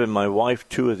 I'm giving my wife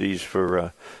 2 of these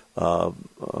for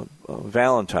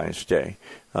Valentine's Day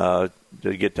to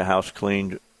get the house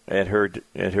cleaned at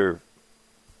her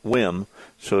whim,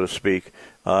 so to speak.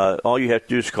 All you have to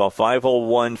do is call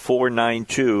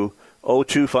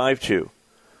 501-492-0252.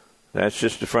 That's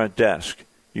just the front desk.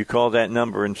 You call that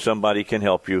number and somebody can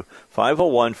help you.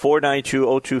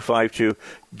 501-492-0252.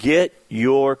 Get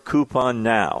your coupon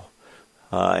now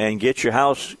and get your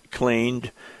house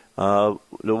cleaned the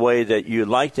way that you'd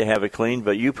like to have it cleaned,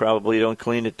 but you probably don't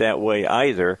clean it that way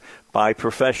either, by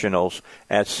professionals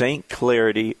at St.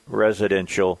 Clarity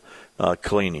Residential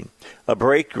Cleaning. A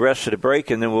break, rest of the break,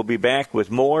 and then we'll be back with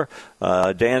more.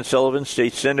 Dan Sullivan,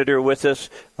 State Senator, with us,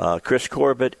 Chris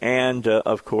Corbett, and,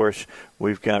 of course,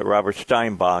 we've got Robert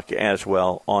Steinbach as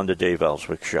well on the Dave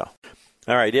Elswick Show.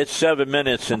 All right, it's 7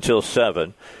 minutes until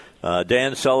 7.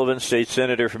 Dan Sullivan, State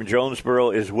Senator from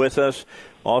Jonesboro, is with us.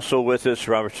 Also with us,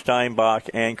 Robert Steinbach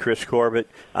and Chris Corbett.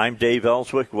 I'm Dave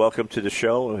Elswick. Welcome to the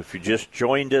show. If you just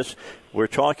joined us, we're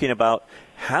talking about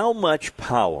how much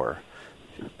power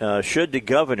should the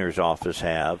governor's office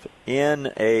have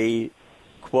in a,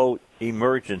 quote,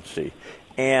 emergency.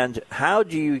 And how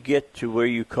do you get to where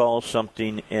you call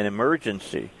something an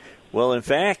emergency? Well, in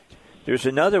fact, there's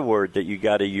another word that you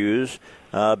got to use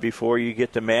before you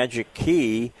get the magic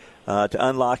key to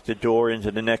unlock the door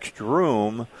into the next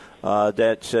room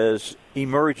that says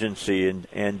emergency.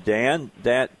 And Dan,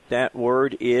 that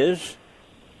word is?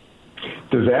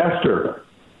 Disaster.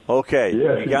 Okay.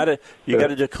 Yes. You got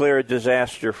to declare a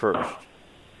disaster first.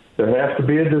 There has to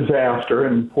be a disaster,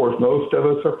 and of course most of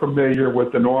us are familiar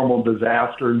with the normal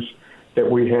disasters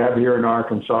that we have here in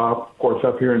Arkansas. Of course,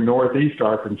 up here in northeast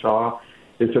Arkansas,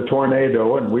 it's a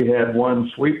tornado, and we had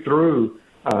one sweep through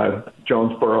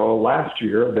Jonesboro last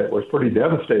year that was pretty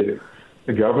devastating.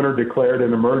 The governor declared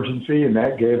an emergency, and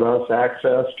that gave us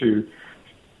access to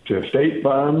state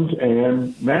funds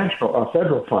and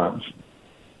federal funds.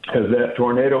 As that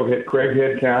tornado hit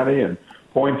Craighead County and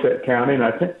Poinsett County, and I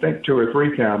think 2 or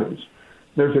 3 counties,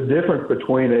 there's a difference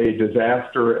between a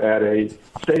disaster at a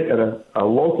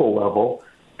local level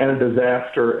and a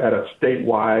disaster at a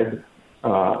statewide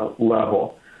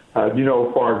level.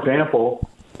 For example,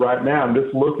 right now I'm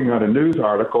just looking at a news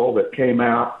article that came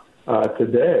out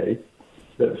today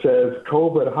that says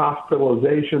COVID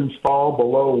hospitalizations fall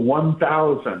below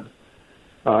 1,000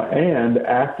 and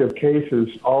active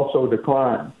cases also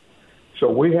decline. So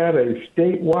we had a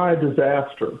statewide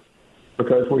disaster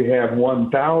because we have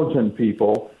 1,000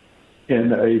 people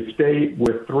in a state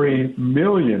with 3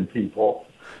 million people.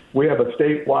 We have a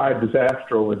statewide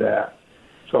disaster over that.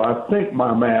 So I think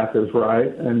my math is right,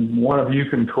 and one of you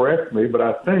can correct me, but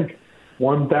I think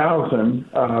 1,000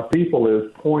 people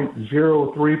is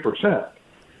 0.03%,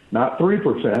 not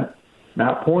 3%,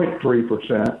 not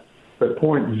 0.3%, but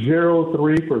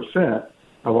 0.03%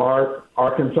 of our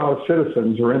Arkansas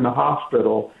citizens are in the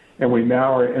hospital, and we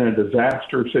now are in a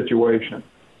disaster situation.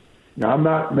 Now, I'm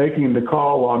not making the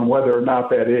call on whether or not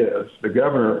that is. The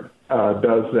governor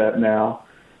does that now.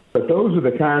 But those are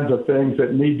the kinds of things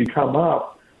that need to come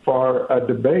up for a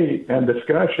debate and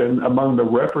discussion among the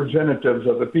representatives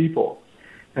of the people.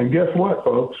 And guess what,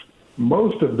 folks?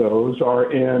 most of those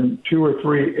are in 2 or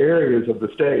 3 areas of the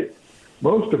state.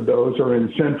 Most of those are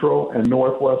in central and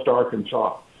northwest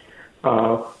Arkansas.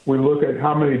 We look at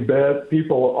how many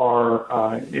people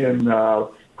are in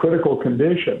critical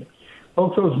condition.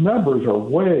 Folks, those numbers are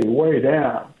way, way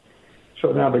down.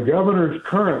 So now the governor's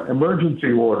current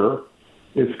emergency order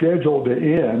is scheduled to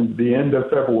end the end of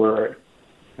February.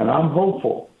 And I'm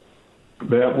hopeful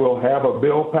that we'll have a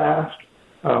bill passed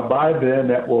by then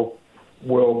that will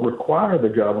require the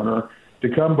governor to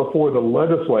come before the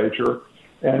legislature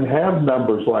and have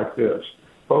numbers like this.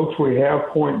 Folks, we have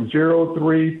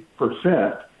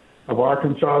 0.03% of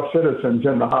Arkansas citizens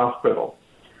in the hospital.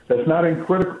 That's not in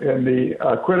the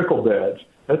critical beds.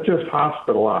 That's just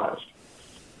hospitalized.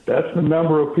 That's the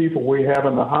number of people we have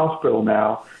in the hospital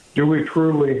now. Do we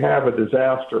truly have a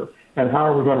disaster? And how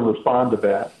are we going to respond to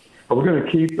that? Are we going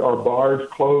to keep our bars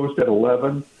closed at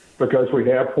 11 because we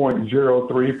have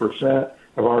 0.03%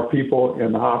 of our people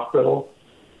in the hospital?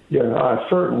 Yeah, I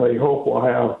certainly hope we'll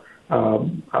have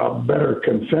a better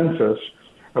consensus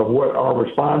of what our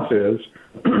response is,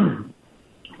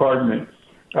 pardon me,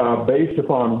 based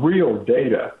upon real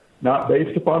data, not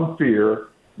based upon fear,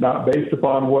 not based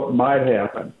upon what might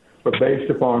happen, but based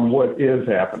upon what is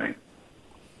happening.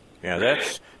 Yeah,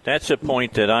 that's a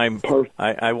point that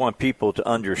I want people to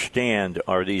understand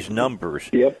are these numbers.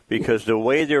 Yep. Because the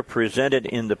way they're presented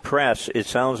in the press, it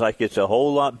sounds like it's a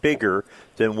whole lot bigger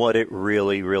than what it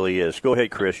really, really is. Go ahead,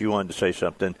 Chris. You wanted to say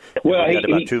something. Well,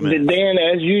 about 2 minutes. Dan,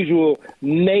 as usual,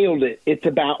 nailed it. It's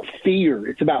about fear.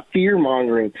 It's about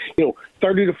fear-mongering.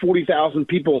 30 to 40,000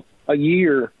 people a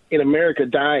year in America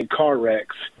die in car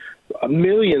wrecks.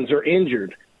 Millions are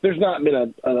injured. There's not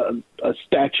been a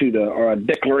statute or a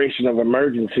declaration of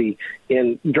emergency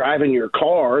in driving your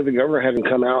car. The governor hasn't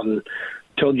come out and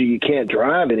told you can't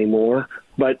drive anymore.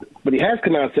 But he has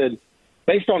come out and said,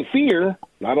 based on fear,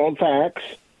 not on facts,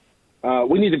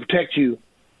 we need to protect you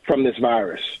from this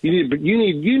virus. We need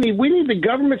the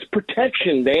government's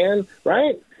protection, Dan,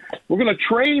 right? We're going to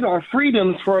trade our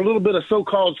freedoms for a little bit of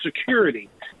so-called security.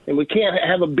 And we can't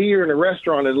have a beer in a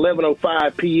restaurant at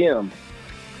 11:05 p.m.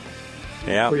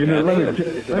 Yeah. Well, let me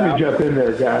jump in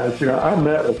there, guys. I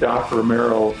met with Dr.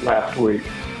 Romero last week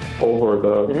over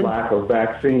the lack of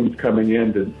vaccines coming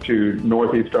into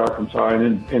northeast Arkansas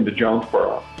and into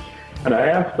Jonesboro. And I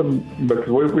asked them, because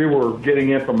we were getting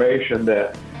information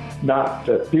that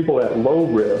people at low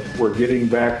risk were getting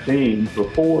vaccines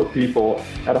before people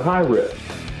at a high risk.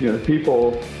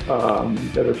 People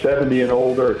that are 70 and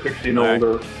older, or 60 and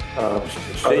older,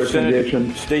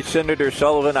 State Senator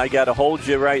Sullivan, I got to hold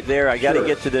you right there. I got to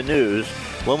get to the news.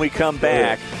 When we come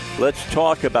back, let's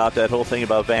talk about that whole thing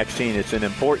about vaccine. It's an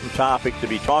important topic to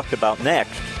be talked about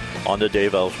next on the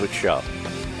Dave Elswick Show.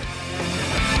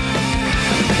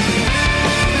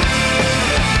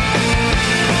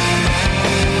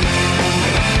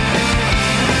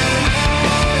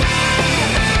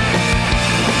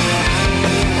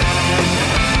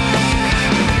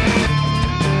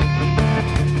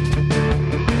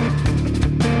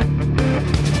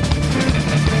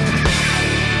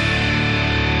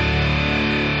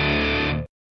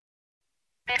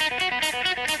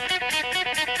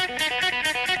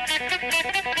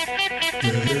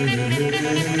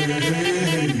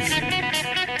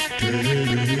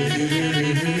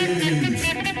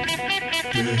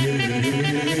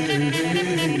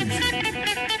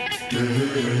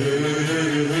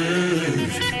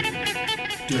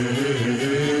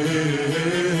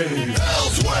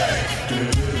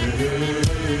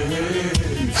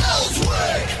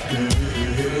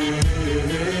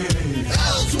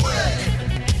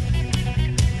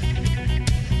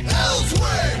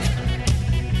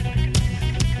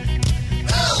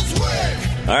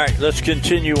 All right, let's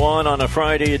continue on a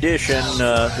Friday edition.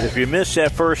 If you missed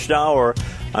that first hour,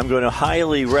 I'm going to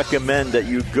highly recommend that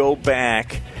you go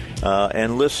back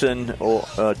and listen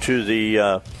to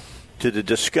the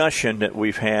discussion that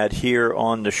we've had here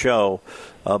on the show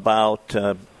about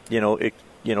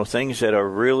things that are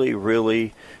really,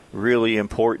 really, really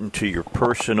important to your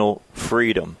personal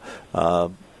freedom.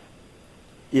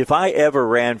 If I ever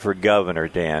ran for governor,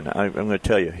 Dan, I'm going to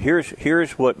tell you,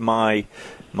 here's what my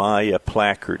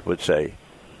placard would say.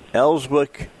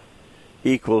 Elswick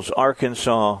equals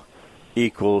Arkansas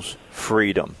equals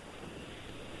freedom.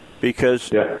 Because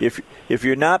if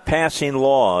you're not passing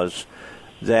laws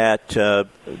that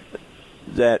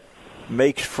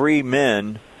makes free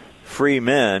men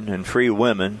and free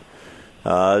women,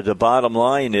 the bottom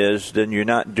line is then you're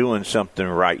not doing something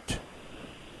right.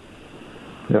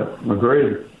 Yeah,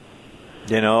 agreed.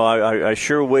 I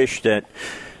sure wish that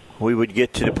we would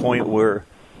get to the point where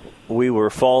we were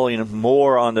falling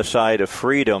more on the side of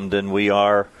freedom than we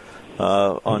are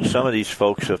on some of these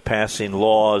folks of passing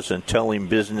laws and telling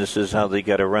businesses how they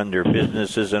got to run their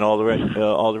businesses and all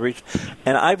the reasons.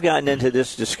 And I've gotten into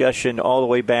this discussion all the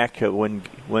way back when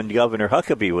Governor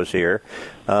Huckabee was here,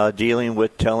 dealing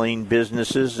with telling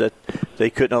businesses that they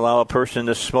couldn't allow a person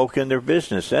to smoke in their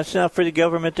business. That's not for the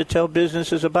government to tell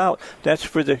businesses about. That's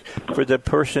for the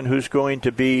person who's going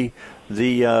to be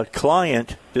the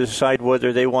client to decide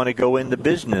whether they want to go into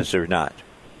business or not.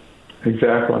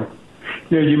 Exactly.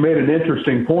 You made an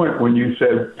interesting point when you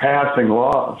said passing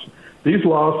laws. These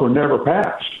laws were never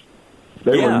passed.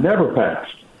 They were never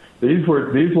passed. These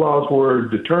laws were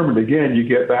determined. Again, you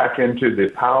get back into the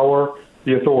power,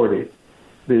 the authority.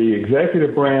 The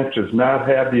executive branch does not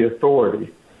have the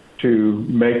authority to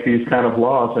make these kind of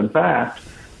laws. In fact,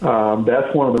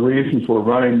 that's one of the reasons we're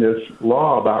running this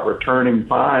law about returning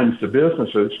fines to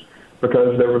businesses,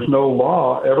 because there was no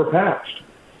law ever passed.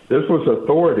 This was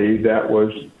authority that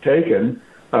was taken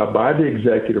by the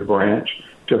executive branch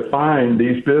to fine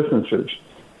these businesses.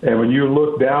 And when you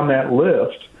look down that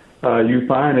list, you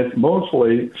find it's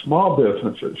mostly small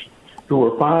businesses who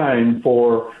are fined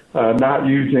for not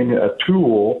using a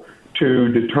tool to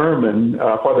determine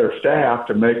for their staff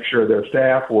to make sure their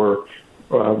staff were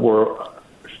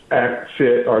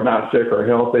sick or not sick or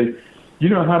healthy. You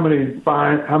know how many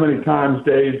times,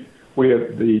 Dave, we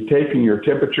have the taking your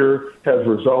temperature has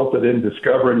resulted in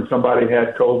discovering somebody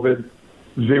had COVID?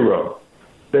 Zero.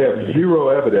 They have zero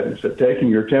evidence that taking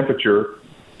your temperature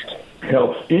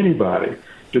helps anybody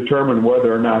determine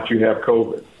whether or not you have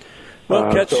COVID.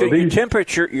 Well, your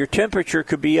temperature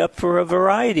could be up for a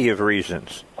variety of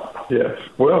reasons. Yes.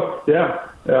 Well, yeah,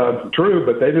 true,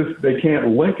 but they can't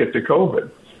link it to COVID.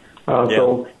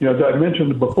 So, as I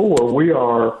mentioned before, we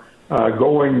are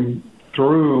going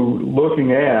through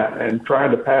looking at and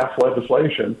trying to pass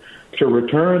legislation to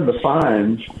return the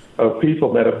fines of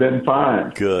people that have been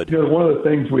fined. Good. One of the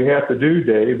things we have to do,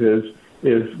 Dave,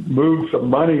 is move some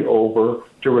money over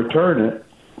to return it,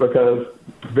 because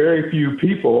very few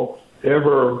people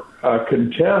ever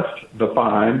contest the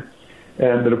fine,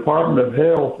 and the Department of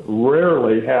Health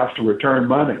rarely has to return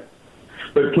money.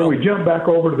 But can we jump back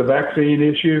over to the vaccine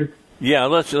issue? Yeah,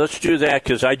 let's do that,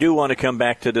 because I do want to come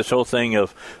back to this whole thing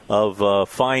of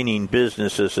fining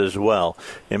businesses as well,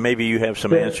 and maybe you have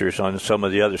some answers on some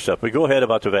of the other stuff. But go ahead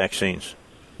about the vaccines.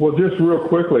 Well, just real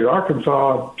quickly,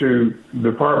 Arkansas, to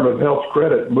the Department of Health's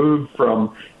credit, moved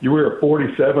from, you were at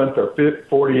 47th or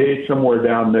 48th, somewhere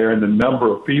down there in the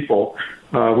number of people.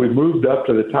 We moved up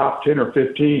to the top 10 or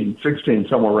 15, 16,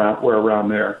 somewhere around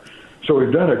there. So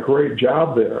we've done a great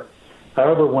job there.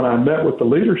 However, when I met with the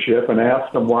leadership and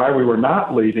asked them why we were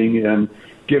not leading in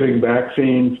giving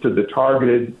vaccines to the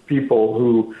targeted people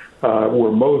who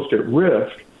were most at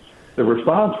risk, the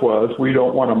response was, we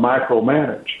don't want to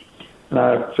micromanage. And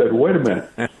I said, wait a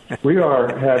minute. We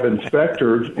have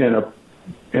inspectors in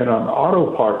an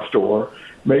auto parts store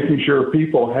making sure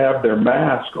people have their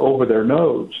mask over their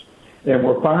nose. And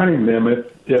we're fining them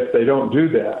if they don't do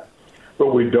that.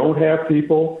 But we don't have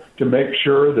people to make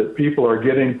sure that people are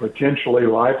getting potentially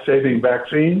life-saving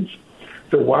vaccines.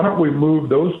 So why don't we move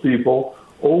those people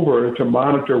over to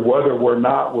monitor whether or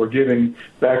not we're giving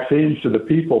vaccines to the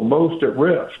people most at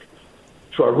risk?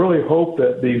 So I really hope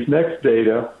that these next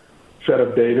set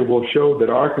of data will show that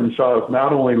Arkansas is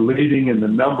not only leading in the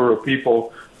number of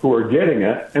people who are getting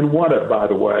it, and want it, by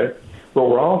the way, but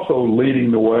we're also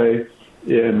leading the way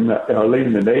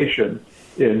leading the nation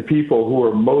in people who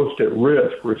are most at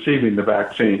risk receiving the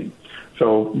vaccine.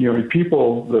 So,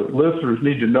 the listeners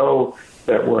need to know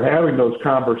that we're having those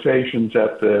conversations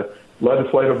at the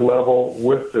legislative level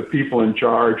with the people in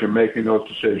charge and making those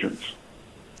decisions.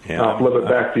 Yeah, I'll flip it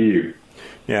back to you.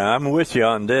 Yeah, I'm with you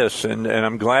on this, and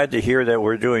I'm glad to hear that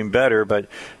we're doing better, but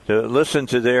to listen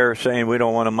to their saying we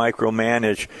don't want to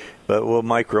micromanage, but we'll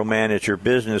micromanage your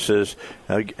businesses,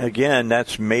 again,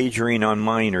 that's majoring on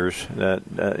minors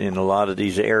in a lot of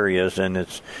these areas, and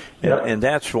and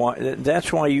that's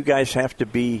why you guys have to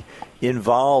be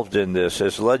involved in this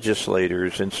as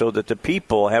legislators, and so that the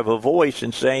people have a voice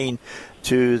in saying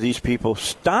to these people,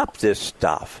 stop this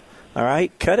stuff. All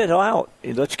right, cut it out.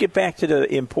 Let's get back to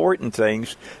the important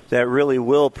things that really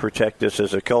will protect us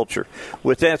as a culture.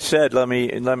 With that said, let me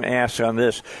ask on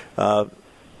this: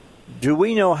 do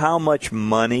we know how much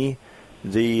money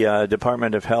the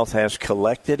Department of Health has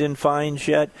collected in fines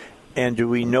yet? And do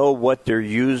we know what they're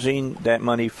using that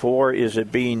money for? Is it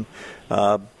being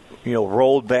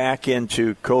rolled back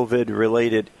into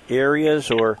COVID-related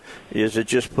areas, or is it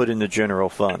just put in the general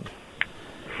fund?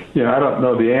 I don't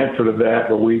know the answer to that,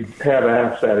 but we have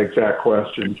asked that exact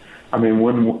question. I mean,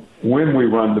 when we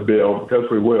run the bill, because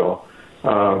we will,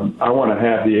 I want to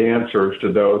have the answers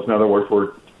to those. In other words,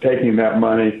 we're taking that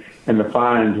money and the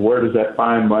fines, where does that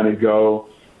fine money go?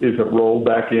 Is it rolled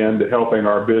back into helping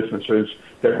our businesses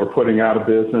that we're putting out of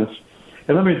business?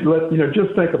 And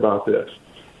just think about this.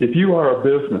 If you are a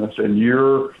business and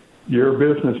your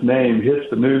business name hits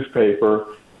the newspaper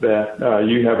that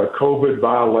you have a COVID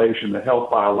violation, a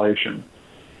health violation,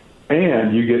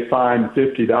 and you get fined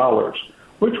 $50,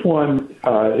 which one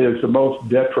is the most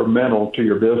detrimental to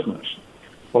your business?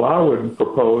 Well, I would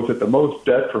propose that the most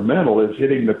detrimental is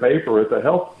hitting the paper as a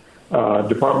health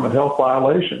Department of Health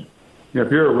violation. If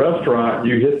you're a restaurant,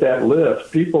 you hit that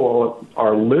list, people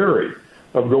are leery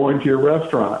of going to your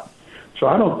restaurant. So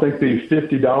I don't think these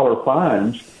 $50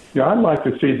 fines, I'd like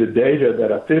to see the data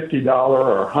that a $50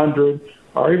 or $100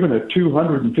 or even a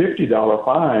 $250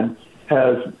 fine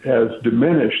has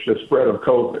diminished the spread of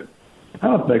COVID. I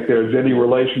don't think there's any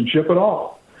relationship at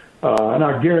all. And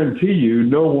I guarantee you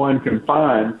no one can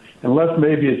find, unless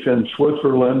maybe it's in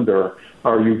Switzerland or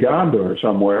Uganda or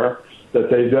somewhere, that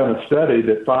they've done a study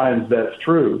that finds that's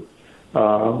true.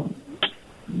 I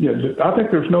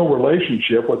think there's no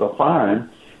relationship with a fine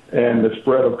and the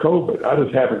spread of COVID. I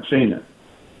just haven't seen it.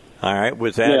 All right.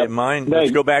 With that in mind,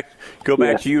 let's go back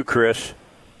to you, Chris.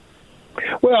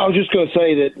 Well, I was just going to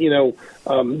say that,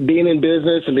 being in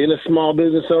business and being a small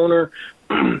business owner,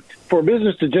 for a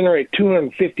business to generate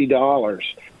 $250,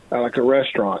 like a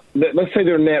restaurant, let's say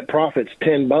their net profit's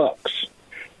 $10,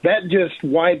 that just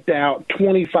wiped out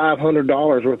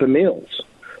 $2,500 worth of meals.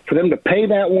 For them to pay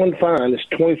that one fine, it's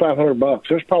 $2,500.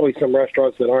 There's probably some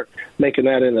restaurants that aren't making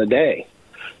that in a day,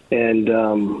 and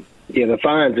the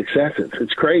fine's excessive.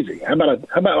 It's crazy. How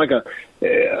about like a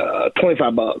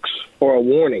 $25 or a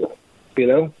warning?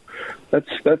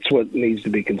 That's what needs to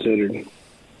be considered.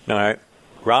 All right,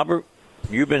 Robert,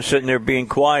 you've been sitting there being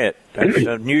quiet. That's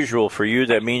unusual for you.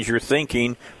 That means you're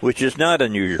thinking, which is not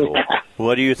unusual.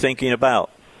 What are you thinking about?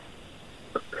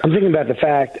 I'm thinking about the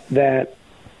fact that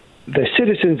the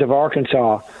citizens of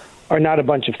Arkansas are not a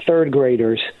bunch of third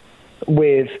graders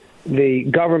with the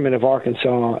government of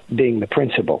Arkansas being the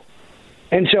principal.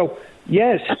 And so,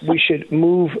 yes, we should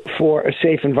move for a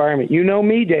safe environment. You know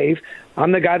me, Dave.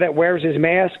 I'm the guy that wears his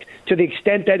mask to the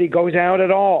extent that he goes out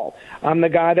at all. I'm the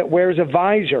guy that wears a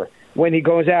visor when he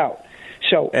goes out.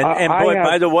 So,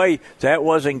 by the way, that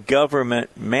wasn't government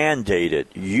mandated.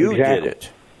 You did it.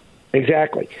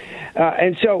 Exactly.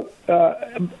 And so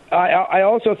I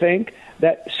also think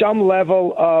that some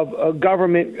level of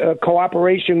government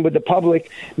cooperation with the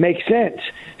public makes sense.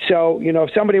 So,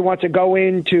 if somebody wants to go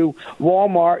into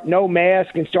Walmart, no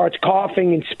mask, and starts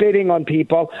coughing and spitting on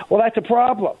people, well, that's a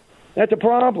problem. That's a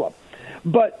problem.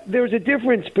 But there's a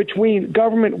difference between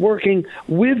government working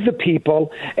with the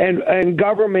people and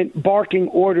government barking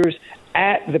orders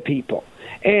at the people.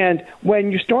 And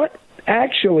when you start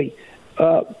actually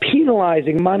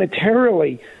penalizing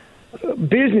monetarily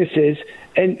businesses,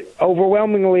 and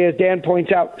overwhelmingly, as Dan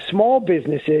points out, small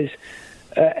businesses,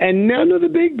 and none of the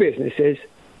big businesses,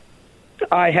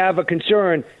 I have a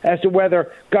concern as to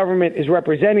whether government is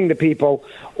representing the people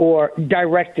or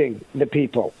directing the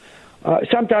people.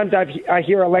 Sometimes I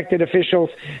hear elected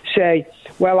officials say,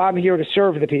 well, I'm here to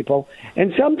serve the people.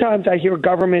 And sometimes I hear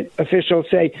government officials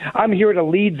say, I'm here to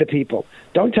lead the people.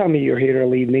 Don't tell me you're here to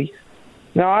lead me.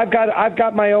 Now, I've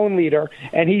got my own leader,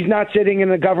 and he's not sitting in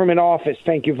the government office.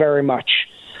 Thank you very much.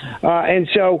 And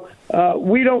so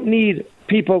we don't need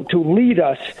people to lead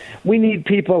us. We need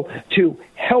people to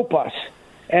help us.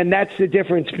 And that's the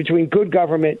difference between good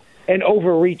government and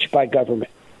overreach by government.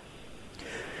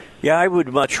 Yeah, I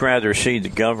would much rather see the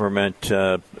government,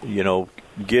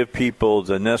 give people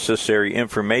the necessary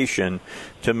information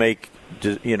to make,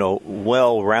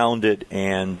 well-rounded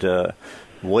and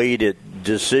weighted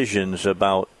decisions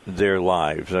about their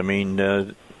lives. I mean,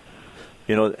 the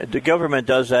government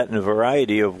does that in a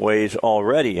variety of ways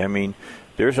already. I mean,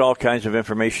 there's all kinds of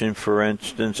information, for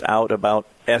instance, out about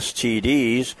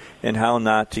STDs and how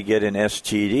not to get an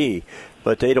STD.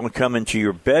 But they don't come into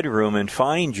your bedroom and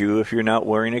find you if you're not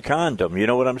wearing a condom. You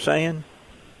know what I'm saying?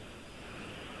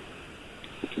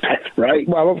 That's right.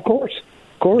 Well, of course.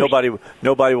 Nobody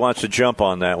wants to jump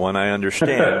on that one. I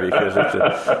understand because it's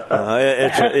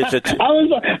a. I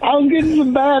was getting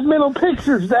some bad mental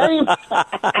pictures, Dave.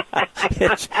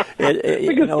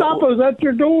 The Gestapo's at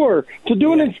your door to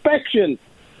do an inspection.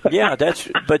 Yeah,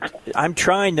 but I'm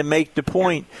trying to make the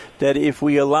point that if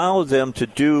we allow them to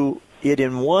do it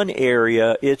in one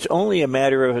area, it's only a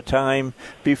matter of time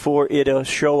before it'll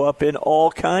show up in all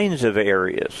kinds of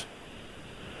areas.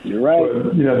 You're right. Well,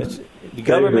 the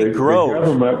government grows.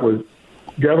 The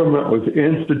government was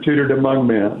instituted among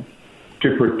men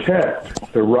to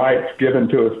protect the rights given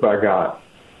to us by God.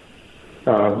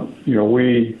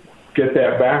 We get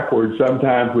that backwards.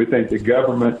 Sometimes we think the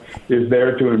government is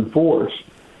there to enforce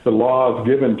the laws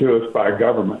given to us by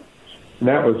government. And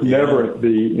that was never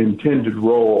the intended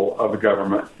role of the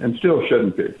government, and still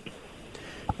shouldn't be.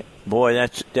 Boy,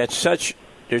 there's such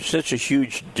a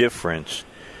huge difference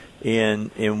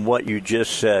in what you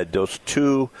just said. Those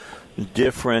two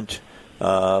different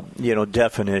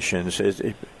definitions.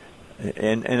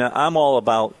 And I'm all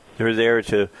about they're there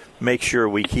to make sure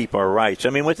we keep our rights. I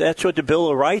mean, that's what the Bill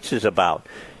of Rights is about.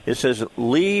 It says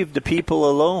leave the people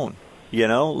alone.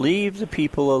 Leave the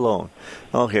people alone.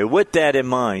 Okay, with that in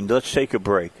mind, let's take a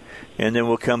break, and then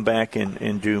we'll come back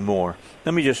and do more.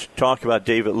 Let me just talk about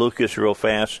David Lucas real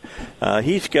fast.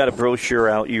 He's got a brochure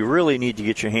out you really need to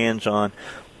get your hands on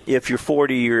if you're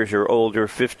 40 years or older,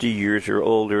 50 years or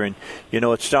older, and,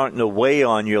 it's starting to weigh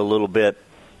on you a little bit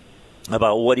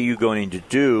about what are you going to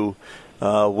do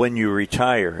when you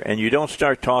retire. And you don't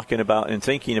start talking about and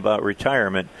thinking about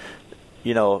retirement,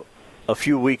 a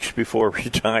few weeks before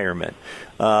retirement.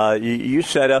 You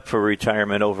set up for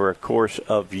retirement over a course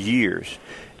of years.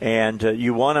 And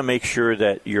you want to make sure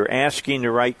that you're asking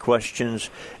the right questions,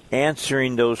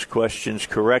 answering those questions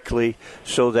correctly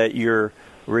so that your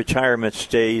retirement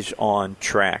stays on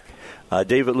track.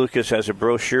 David Lucas has a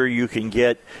brochure you can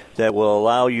get that will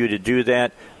allow you to do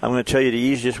that. I'm going to tell you the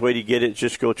easiest way to get it.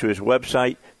 Just go to his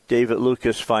website,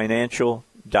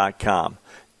 davidlucasfinancial.com.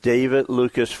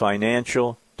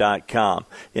 davidlucasfinancial.com.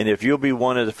 And if you'll be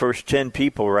one of the first 10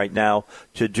 people right now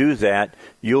to do that,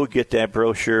 you'll get that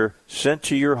brochure sent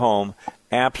to your home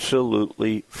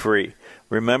absolutely free.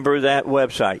 Remember that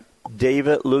website,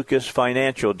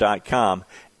 davidlucasfinancial.com,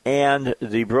 and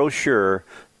the brochure,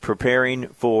 Preparing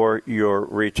for Your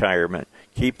Retirement.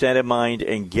 Keep that in mind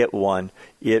and get one.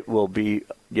 It will be,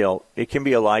 it can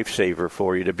be a lifesaver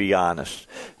for you, to be honest.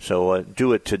 So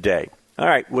do it today. All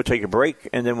right, we'll take a break,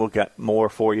 and then we'll get more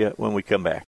for you when we come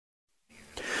back.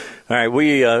 All right,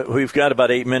 we've got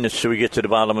about 8 minutes till we get to the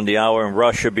bottom of the hour, and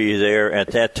Rush will be there at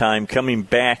that time. Coming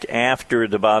back after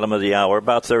the bottom of the hour,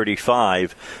 about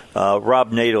 35,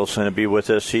 Rob Nadel's going to be with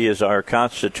us. He is our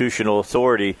constitutional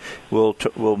authority. We'll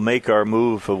make our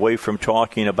move away from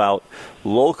talking about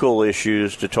local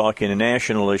issues to talking a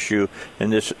national issue,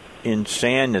 and this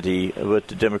insanity with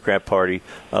the Democrat Party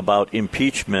about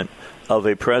impeachment of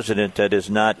a president that is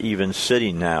not even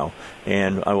sitting now.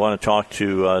 And I want to talk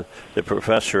to the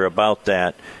professor about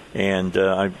that. And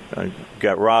I've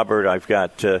got Robert, I've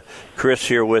got Chris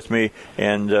here with me,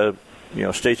 and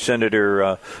State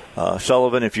Senator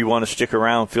Sullivan. If you want to stick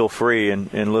around, feel free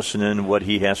and listen in to what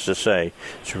he has to say.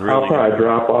 It's really I'll probably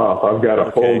drop off. I've got a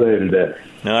full day today.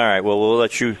 All right. Well, we'll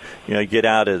let you, get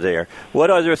out of there. What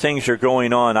other things are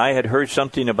going on? I had heard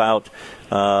something about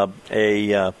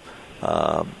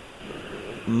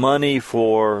money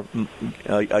for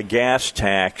a gas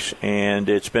tax, and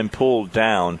it's been pulled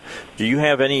down. Do you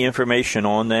have any information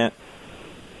on that?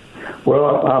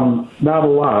 Well, not a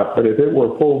lot, but if it were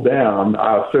pulled down,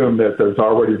 I assume that there's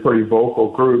already a pretty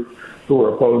vocal group who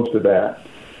are opposed to that.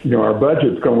 Our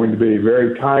budget's going to be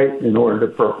very tight in order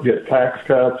to get tax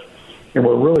cuts, and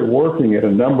we're really working at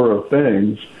a number of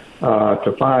things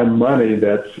to find money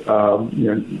that's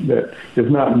that is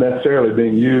not necessarily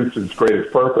being used to its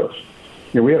greatest purpose.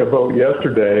 We had a vote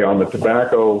yesterday on the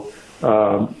tobacco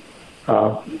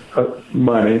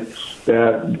money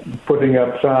that putting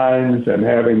up signs and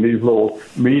having these little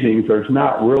meetings, there's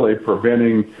not really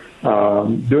doing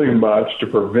much to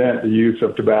prevent the use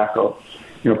of tobacco.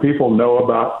 People know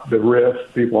about the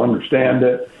risk, people understand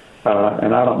it,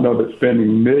 and I don't know that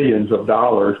spending millions of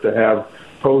dollars to have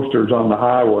posters on the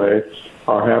highway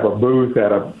or have a booth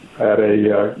at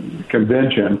a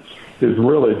convention is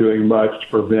really doing much to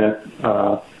prevent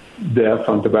deaths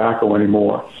on tobacco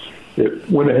anymore. It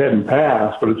went ahead and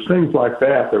passed, but it's things like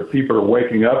that people are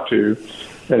waking up to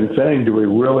and saying, do we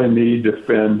really need to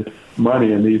spend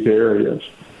money in these areas?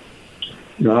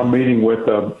 I'm meeting with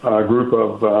a group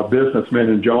of businessmen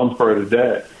in Jonesboro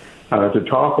today to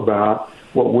talk about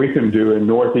what we can do in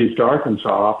Northeast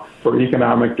Arkansas for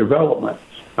economic development.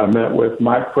 I met with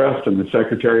Mike Preston, the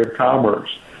Secretary of Commerce.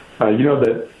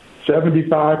 That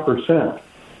 75%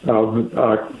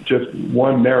 of just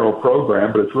one narrow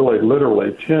program, but it's really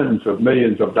literally tens of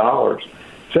millions of dollars.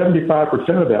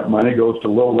 75% of that money goes to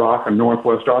Little Rock and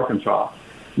Northwest Arkansas.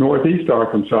 Northeast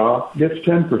Arkansas gets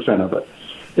 10% of it.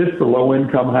 It's for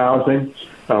low-income housing.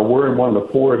 We're in one of the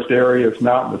poorest areas,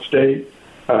 not in the state.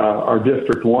 Our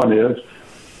District 1 is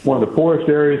one of the poorest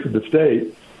areas of the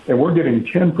state, and we're getting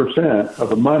 10% of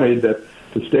the money that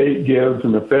the state gives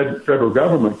and the federal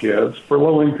government gives for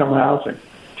low-income housing,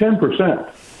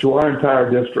 10% to our entire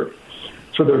district.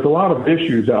 So there's a lot of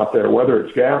issues out there, whether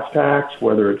it's gas tax,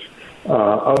 whether it's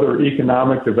other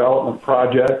economic development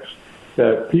projects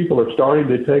that people are starting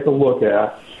to take a look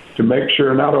at to make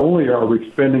sure not only are we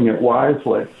spending it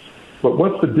wisely, but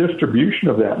what's the distribution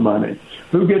of that money?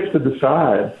 Who gets to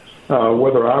decide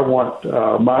whether I want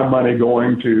my money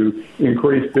going to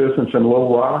increase business in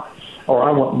Little Rock, or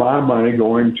I want my money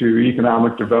going to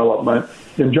economic development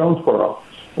in Jonesboro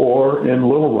or in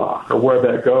Little Rock, or where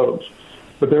that goes.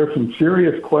 But there's some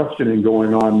serious questioning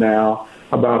going on now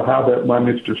about how that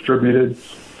money is distributed.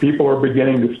 People are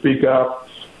beginning to speak up.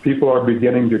 People are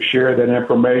beginning to share that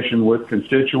information with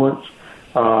constituents.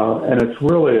 And it's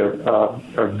really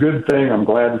a good thing. I'm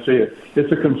glad to see it.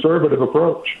 It's a conservative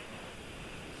approach.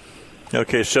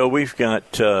 Okay, so we've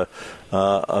got a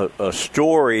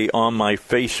story on my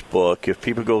Facebook. If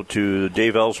people go to the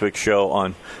Dave Elswick Show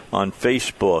on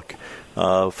Facebook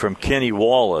from Kenny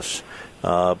Wallace,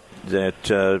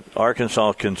 that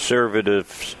Arkansas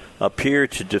conservatives appear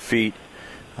to defeat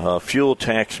fuel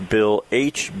tax bill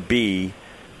HB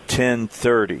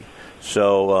 1030.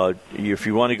 So if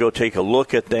you want to go take a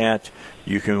look at that,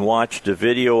 you can watch the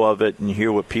video of it and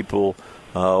hear what people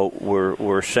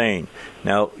were saying.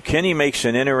 Now, Kenny makes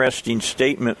an interesting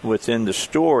statement within the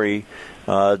story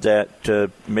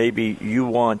that maybe you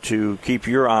want to keep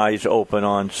your eyes open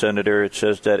on, Senator. It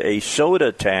says that a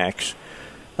soda tax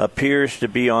appears to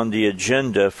be on the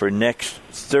agenda for next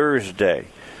Thursday.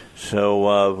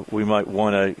 So we might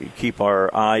want to keep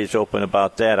our eyes open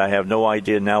about that. I have no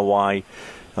idea now why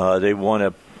they want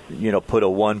to, put a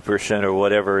 1% or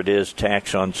whatever it is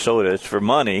tax on soda. It's for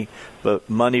money, but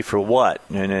money for what?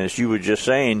 And as you were just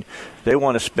saying, they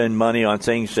want to spend money on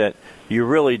things that you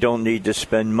really don't need to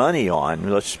spend money on.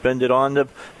 Let's spend it on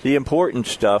the important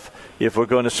stuff if we're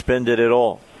going to spend it at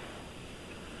all.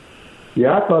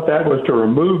 Yeah, I thought that was to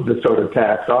remove the soda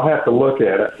tax. I'll have to look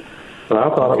at it. But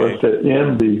I thought it was to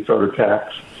end the soda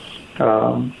tax.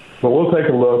 But we'll take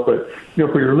a look. But,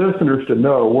 for your listeners to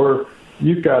know,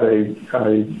 you've got a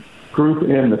group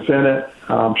in the Senate,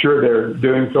 I'm sure they're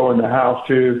doing so in the House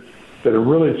too, that are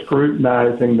really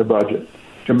scrutinizing the budget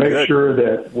to make sure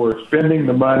that we're spending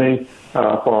the money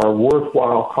for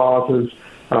worthwhile causes.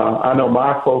 I know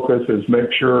my focus is to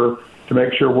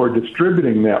make sure we're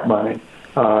distributing that money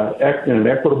in an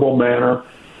equitable manner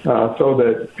so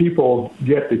that people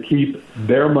get to keep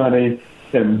their money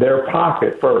in their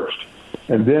pocket first,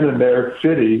 and then in their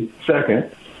city second,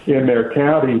 in their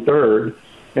county third,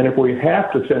 and if we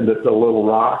have to send it to Little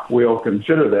Rock, we'll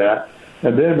consider that,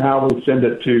 and then how we send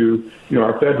it to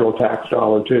our federal tax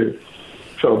dollar too.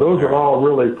 So those are all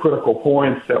really critical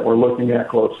points that we're looking at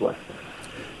closely.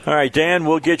 All right, Dan,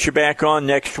 we'll get you back on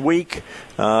next week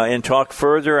and talk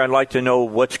further. I'd like to know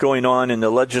what's going on in the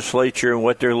legislature and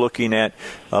what they're looking at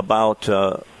about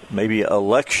maybe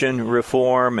election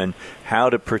reform and how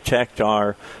to protect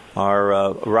our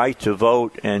right to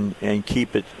vote and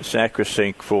keep it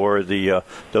sacrosanct for the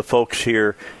folks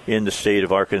here in the state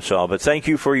of Arkansas. But thank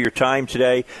you for your time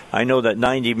today. I know that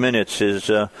 90 minutes is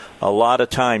a lot of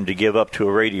time to give up to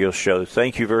a radio show.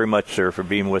 Thank you very much, sir, for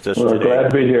being with us today.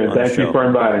 Glad to be here, and thank you for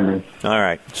inviting me. All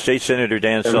right. State Senator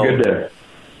Dan Have Sullivan. A good day.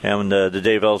 And the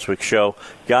Dave Elswick Show.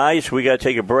 Guys, we got to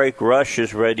take a break. Rush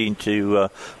is ready to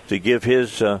give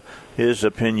his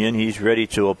opinion. He's ready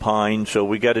to opine, so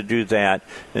we got to do that.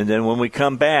 And then when we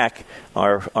come back,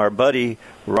 our buddy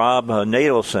Rob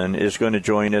Nadelson is going to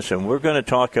join us, and we're going to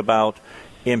talk about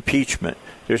impeachment.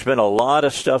 There's been a lot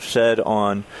of stuff said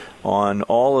on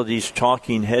all of these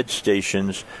talking head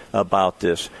stations about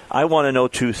this. I want to know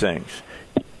two things.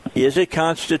 Is it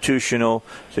constitutional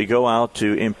to go out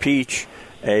to impeach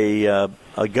a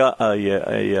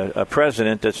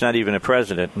president that's not even a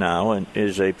president now and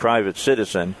is a private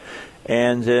citizen?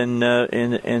 And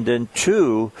then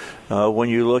two, when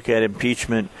you look at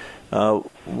impeachment,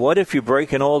 what if you're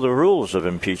breaking all the rules of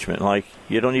impeachment? Like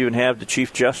you don't even have the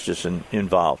Chief Justice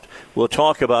involved. We'll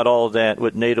talk about all of that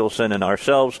with Nadelson and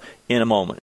ourselves in a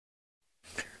moment.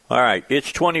 All right,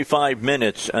 it's 25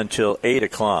 minutes until 8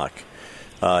 o'clock.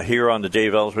 Here on the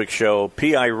Dave Elswick Show.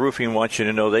 PI Roofing wants you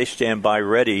to know they stand by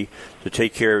ready to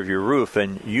take care of your roof.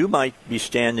 And you might be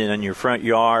standing in your front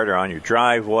yard or on your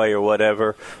driveway or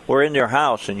whatever, or in their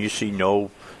house, and you see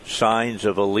no signs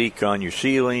of a leak on your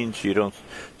ceilings. You don't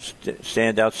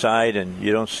stand outside and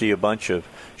you don't see a bunch of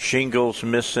shingles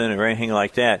missing or anything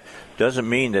like that. Doesn't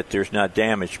mean that there's not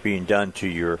damage being done to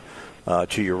your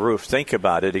to your roof. Think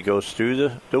about it. It goes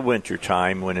through the winter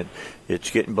time when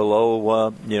it's getting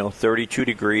below 32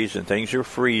 degrees and things are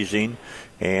freezing,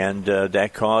 and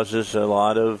that causes a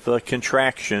lot of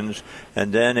contractions.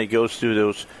 And then it goes through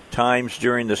those times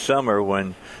during the summer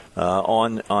when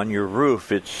on your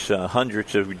roof it's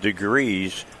hundreds of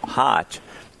degrees hot.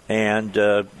 And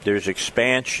there's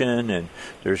expansion, and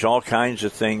there's all kinds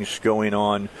of things going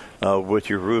on with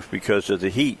your roof because of the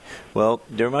heat. Well,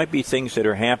 there might be things that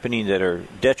are happening that are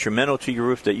detrimental to your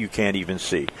roof that you can't even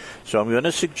see. So I'm going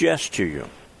to suggest to you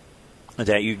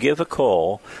that you give a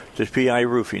call to PI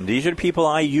Roofing. These are the people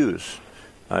I use.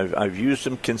 I've used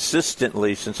them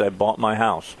consistently since I bought my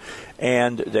house.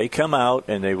 And they come out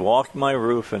and they walk my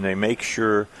roof and they make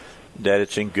sure that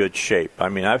it's in good shape. I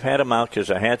mean, I've had them out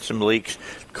because I had some leaks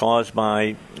caused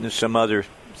by some other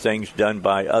things done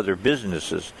by other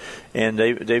businesses, and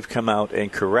they've come out and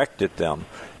corrected them.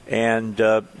 And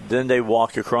then they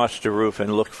walk across the roof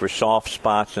and look for soft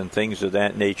spots and things of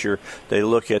that nature. They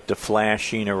look at the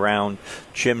flashing around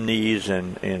chimneys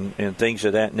and things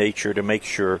of that nature to make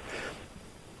sure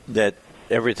that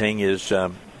everything is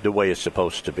the way it's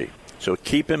supposed to be. So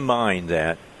keep in mind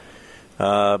that.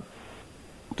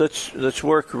 Let's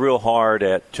work real hard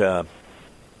at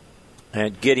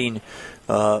getting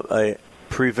a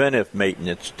preventive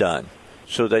maintenance done,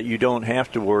 so that you don't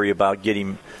have to worry about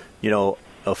getting, a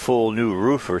full new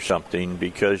roof or something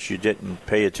because you didn't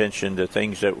pay attention to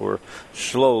things that were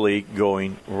slowly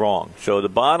going wrong. So the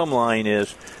bottom line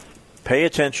is, pay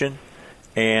attention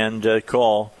and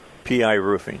call PI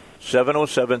Roofing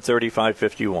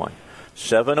 707-3551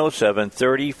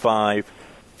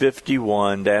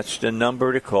 707-3551. That's the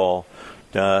number to call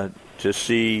to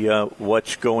see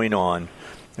what's going on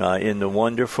in the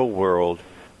wonderful world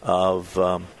of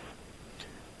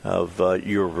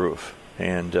your roof.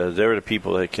 And they're the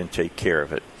people that can take care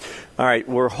of it. All right,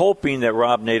 we're hoping that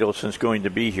Rob Nadelson's going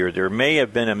to be here. There may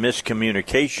have been a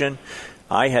miscommunication.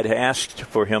 I had asked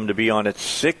for him to be on at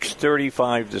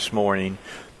 6:35 this morning,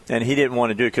 and he didn't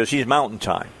want to do it because he's mountain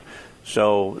time.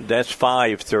 So that's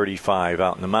 5:35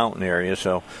 out in the mountain area.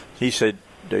 So he said,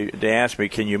 they asked me,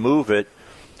 can you move it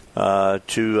to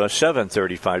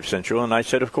 7:35 Central? And I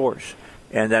said, of course.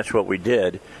 And that's what we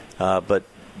did. But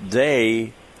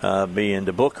they, being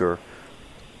the booker,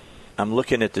 I'm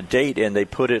looking at the date, and they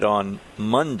put it on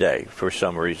Monday for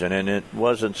some reason, and it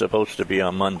wasn't supposed to be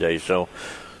on Monday. So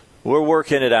we're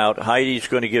working it out. Heidi's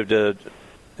going to give the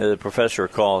professor a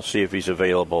call, see if he's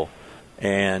available,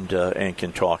 and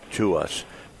can talk to us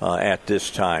at this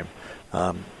time.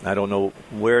 I don't know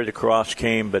where the cross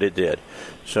came, but it did.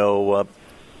 So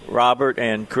Robert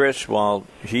and Chris, while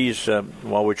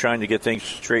we're trying to get things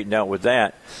straightened out with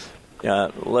that,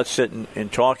 let's sit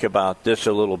and talk about this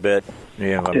a little bit.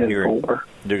 Yeah, I'm hearing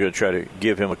they're going to try to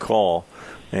give him a call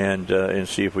and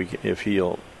see if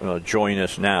he'll join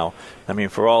us now. I mean,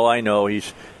 for all I know,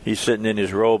 he's sitting in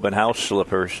his robe and house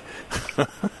slippers.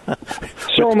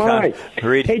 So am I.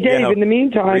 Hey, Dave. In the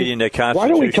meantime, reading the Constitution. Why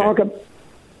don't we talk?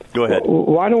 Go ahead.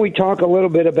 Why don't we talk a little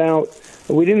bit about?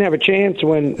 We didn't have a chance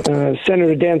when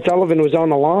Senator Dan Sullivan was on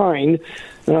the line,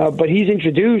 but he's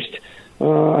introduced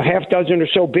a half dozen or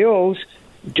so bills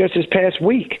just this past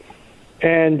week.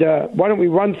 And why don't we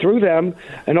run through them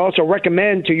and also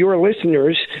recommend to your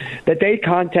listeners that they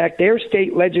contact their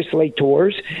state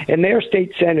legislators and their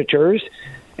state senators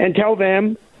and tell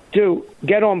them to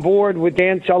get on board with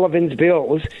Dan Sullivan's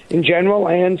bills in general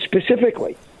and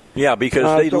specifically. Yeah,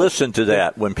 because they listen to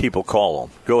that when people call them.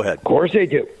 Go ahead. Of course they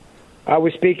do. I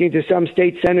was speaking to some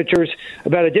state senators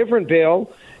about a different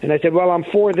bill, and I said, well, I'm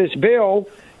for this bill.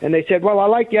 And they said, well, I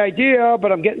like the idea,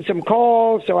 but I'm getting some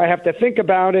calls, so I have to think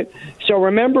about it. So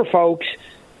remember, folks,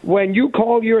 when you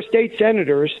call your state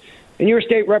senators and your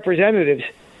state representatives,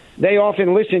 they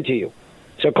often listen to you.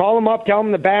 So call them up, tell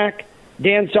them to back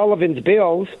Dan Sullivan's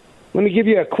bills. Let me give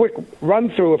you a quick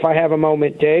run-through if I have a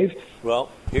moment, Dave. Well,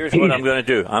 here's what I'm going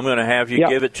to do. I'm going to have you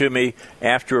give it to me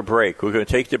after a break. We're going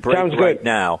to take the break right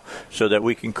now so that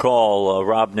we can call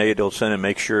Rob Nadelson and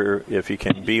make sure if he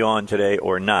can be on today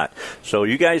or not. So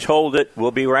you guys hold it.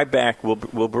 We'll be right back.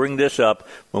 We'll bring this up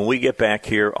when we get back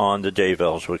here on the Dave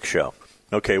Elswick Show.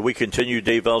 Okay, we continue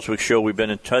Dave Elswick Show. We've been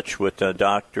in touch with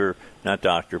Professor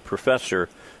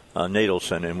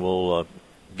Nadelson, and we'll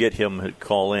get him to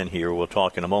call in here. We'll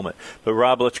talk in a moment. But,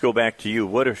 Rob, let's go back to you.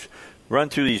 Run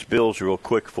through these bills real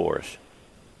quick for us.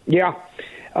 Yeah.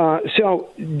 So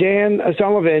Dan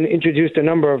Sullivan introduced a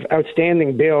number of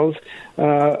outstanding bills,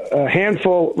 a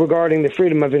handful regarding the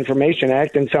Freedom of Information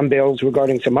Act and some bills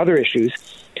regarding some other issues.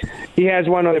 He has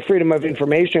one on the Freedom of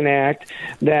Information Act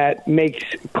that makes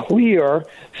clear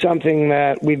something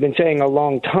that we've been saying a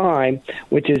long time,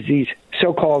 which is these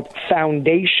so-called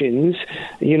foundations,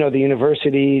 the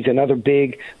universities and other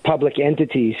big public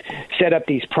entities set up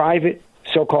these private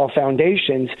so-called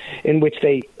foundations in which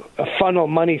they funnel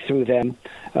money through them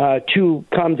to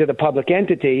come to the public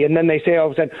entity. And then they say all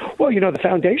of a sudden, well, the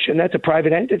foundation, that's a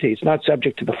private entity. It's not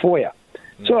subject to the FOIA.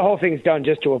 So the whole thing's done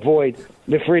just to avoid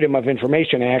the Freedom of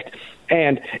Information Act.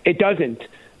 And it doesn't,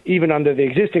 even under the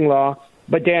existing law.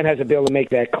 But Dan has a bill to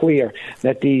make that clear,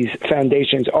 that these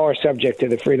foundations are subject to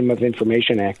the Freedom of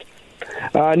Information Act.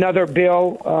 Another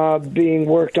bill being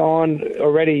worked on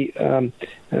already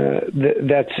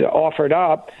that's offered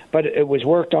up, but it was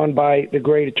worked on by the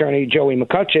great attorney Joey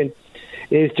McCutcheon,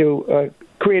 is to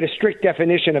create a strict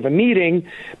definition of a meeting,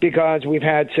 because we've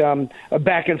had some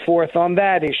back and forth on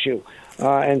that issue.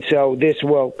 And so this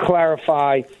will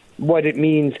clarify what it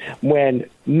means when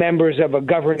members of a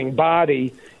governing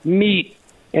body meet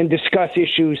and discuss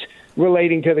issues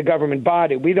relating to the government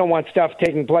body. We don't want stuff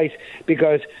taking place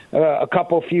because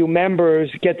a few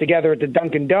members get together at the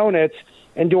Dunkin' Donuts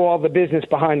and do all the business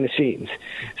behind the scenes.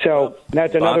 So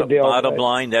that's another bill. Bottom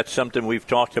line, that's something we've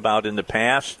talked about in the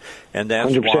past, and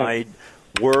that's 100%. Why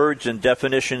words and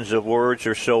definitions of words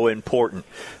are so important.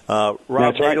 Rob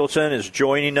Natelson is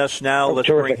joining us now. Let's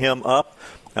bring him up.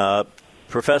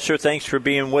 Professor, thanks for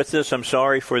being with us. I'm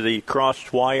sorry for the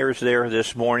crossed wires there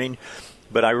this morning,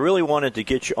 but I really wanted to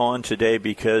get you on today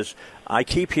because I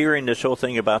keep hearing this whole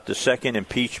thing about the second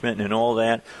impeachment and all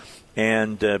that,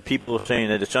 and people are saying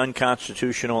that it's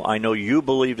unconstitutional. I know you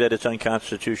believe that it's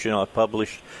unconstitutional. I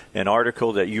published an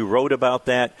article that you wrote about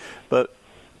that, but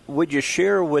would you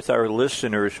share with our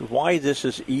listeners why this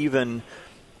is even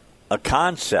a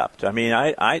concept? I mean,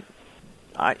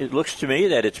 it looks to me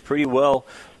that it's pretty well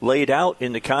laid out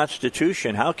in the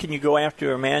Constitution. How can you go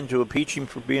after a man to impeach him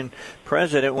for being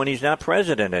president when he's not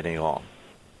president any longer?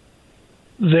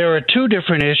 There are two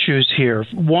different issues here.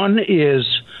 One is,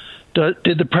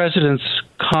 did the president's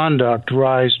conduct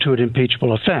rise to an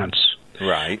impeachable offense?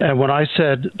 Right. And when I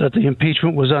said that the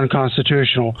impeachment was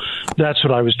unconstitutional, that's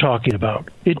what I was talking about.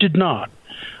 It did not.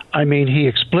 I mean, he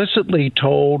explicitly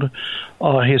told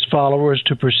his followers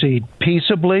to proceed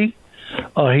peaceably.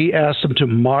 He asked them to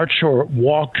march or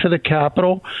walk to the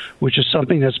Capitol, which is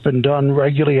something that's been done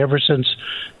regularly ever since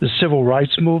the Civil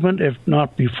Rights Movement, if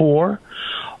not before.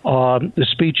 The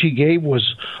speech he gave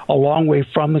was a long way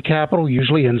from the Capitol.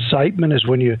 Usually incitement is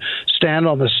when you stand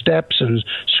on the steps and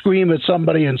scream at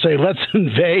somebody and say, let's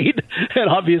invade. And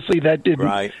obviously that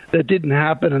didn't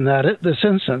happen in this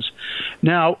instance.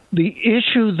 Now, the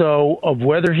issue, though, of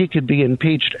whether he could be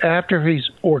impeached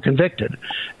or convicted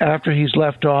after he's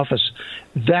left office,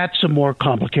 that's a more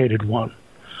complicated one.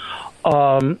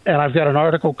 And I've got an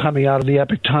article coming out of the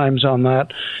Epoch Times on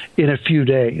that in a few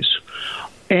days.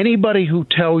 Anybody who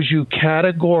tells you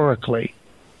categorically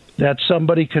that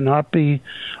somebody cannot be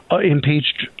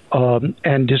impeached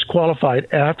and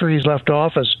disqualified after he's left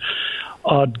office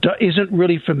isn't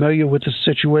really familiar with the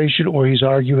situation, or he's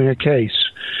arguing a case.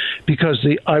 Because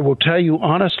I will tell you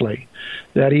honestly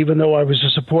that even though I was a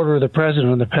supporter of the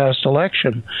president in the past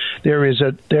election, there is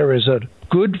a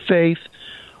good faith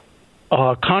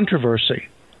controversy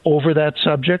over that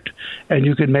subject, and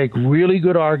you can make really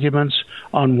good arguments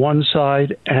on one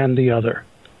side and the other.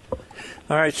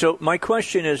 All right, so my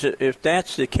question is, if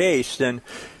that's the case, then,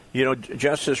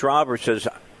 Justice Roberts says,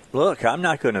 look, I'm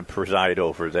not going to preside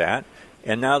over that.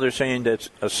 And now they're saying that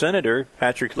a senator,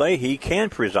 Patrick Leahy, can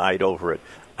preside over it.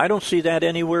 I don't see that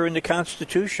anywhere in the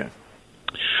Constitution.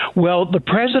 Well, the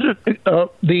president,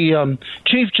 the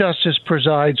Chief Justice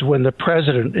presides when the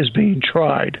president is being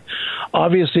tried.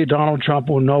 Obviously, Donald Trump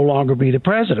will no longer be the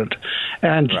president.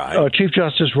 And Chief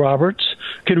Justice Roberts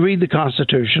can read the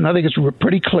Constitution. I think it's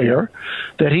pretty clear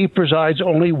that he presides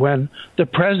only when the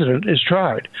president is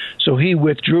tried. So he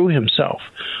withdrew himself.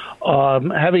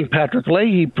 Having Patrick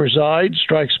Leahy preside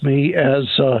strikes me as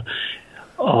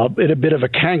in a bit of a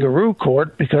kangaroo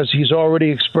court, because he's already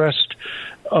expressed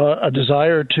a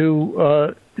desire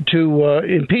to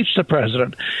impeach the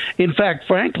president. In fact,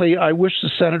 frankly, I wish the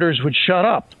senators would shut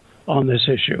up on this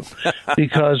issue,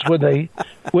 because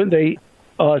when they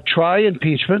try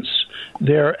impeachments,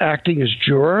 they're acting as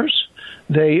jurors.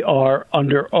 They are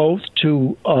under oath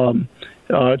to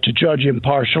judge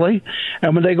impartially,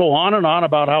 and when they go on and on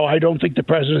about how I don't think the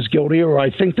president's guilty or I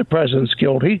think the president's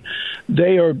guilty,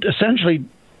 they are essentially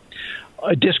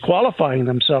disqualifying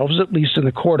themselves, at least in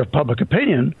the court of public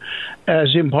opinion,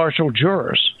 as impartial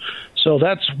jurors. So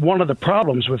that's one of the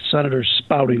problems with senators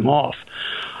spouting off.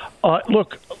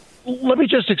 Look, let me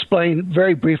just explain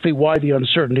very briefly why the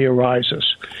uncertainty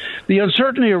arises. The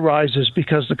uncertainty arises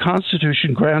because the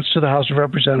Constitution grants to the House of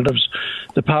Representatives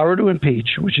the power to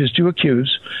impeach, which is to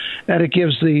accuse, and it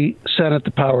gives the Senate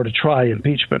the power to try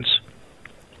impeachments.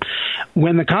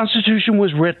 When the Constitution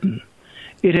was written,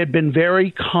 it had been very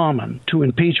common to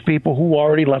impeach people who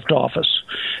already left office.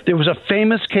 There was a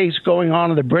famous case going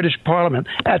on in the British Parliament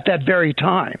at that very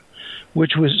time,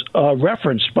 which was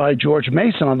referenced by George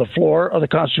Mason on the floor of the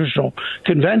Constitutional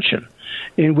Convention,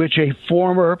 in which a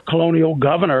former colonial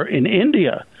governor in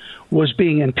India was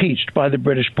being impeached by the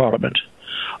British Parliament.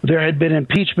 There had been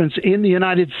impeachments in the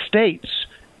United States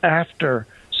after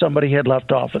somebody had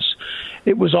left office.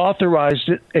 It was authorized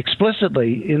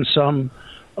explicitly in some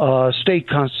state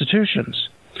constitutions.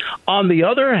 On the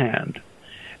other hand,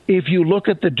 if you look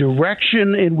at the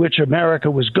direction in which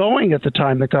America was going at the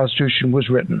time the Constitution was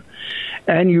written,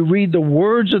 and you read the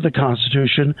words of the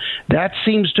Constitution, that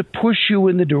seems to push you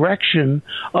in the direction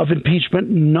of impeachment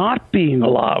not being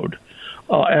allowed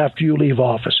after you leave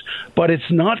office. But it's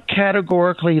not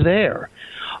categorically there.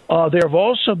 There have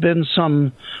also been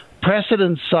some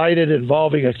precedents cited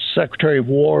involving a Secretary of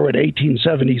War in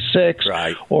 1876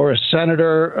 or a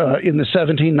senator in the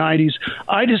 1790s.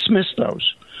 I dismiss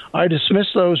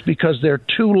those because they're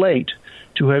too late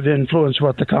to have influenced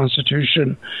what the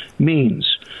Constitution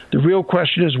means. The real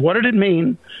question is, what did it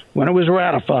mean when it was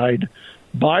ratified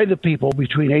by the people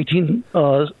between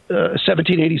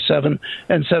 1787 and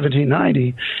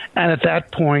 1790? And at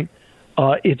that point,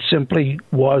 it simply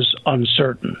was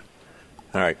uncertain.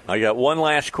 All right. I got one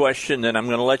last question, then I'm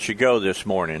going to let you go this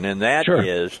morning, and that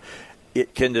is,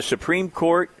 can the Supreme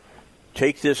Court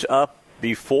take this up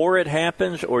before it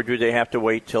happens, or do they have to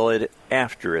wait till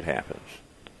after it happens?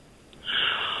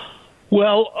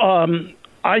 Well,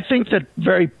 I think that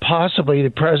very possibly the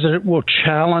president will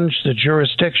challenge the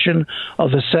jurisdiction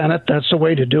of the Senate. That's the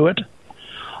way to do it.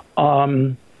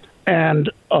 And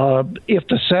if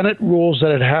the Senate rules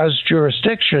that it has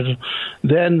jurisdiction,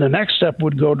 then the next step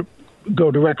would go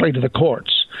directly to the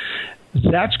courts.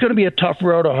 That's going to be a tough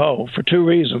row to hoe for two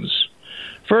reasons.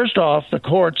 First off, the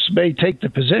courts may take the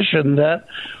position that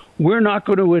we're not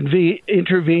going to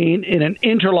intervene in an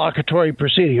interlocutory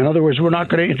proceeding. In other words, we're not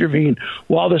going to intervene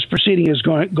while this proceeding is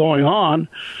going on.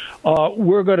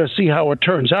 We're going to see how it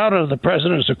turns out. And if the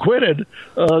president is acquitted,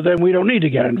 then we don't need to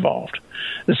get involved.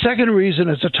 The second reason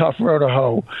it's a tough row to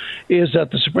hoe is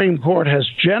that the Supreme Court has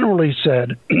generally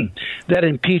said that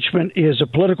impeachment is a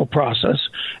political process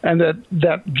and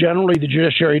that generally the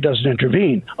judiciary doesn't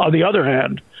intervene. On the other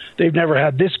hand, they've never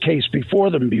had this case before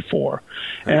them before.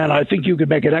 And I think you could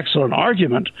make an excellent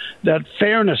argument that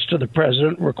fairness to the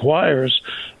president requires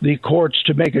the courts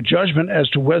to make a judgment as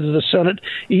to whether the Senate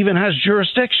even has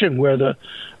jurisdiction where the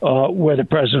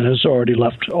president has already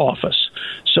left office.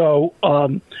 So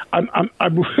I'm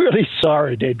really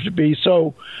sorry, Dave, to be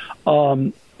so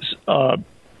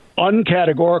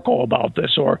uncategorical about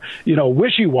this or,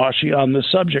 wishy-washy on this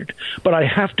subject. But I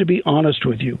have to be honest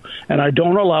with you, and I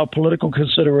don't allow political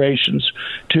considerations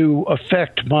to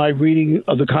affect my reading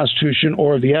of the Constitution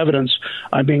or the evidence.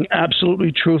 I'm being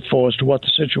absolutely truthful as to what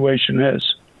the situation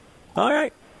is. All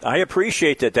right. I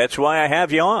appreciate that. That's why I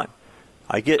have you on.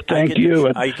 I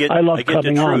love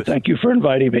coming on. Thank you for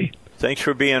inviting me. Thanks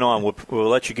for being on. We'll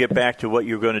let you get back to what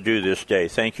you're going to do this day.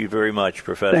 Thank you very much,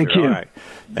 Professor. Thank you. All right.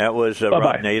 That was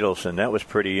Rob Nadelson. That was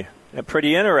pretty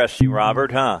interesting,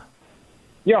 Robert, huh?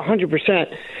 Yeah,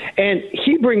 100%. And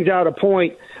he brings out a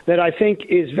point that I think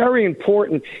is very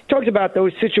important. He talks about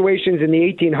those situations in the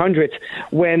 1800s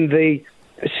when the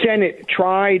Senate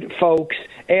tried folks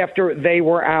after they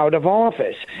were out of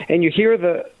office. And you hear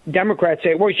the Democrats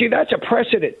say, well, that's a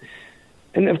precedent.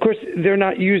 And, of course, they're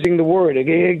not using the word.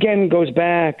 It again goes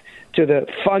back to the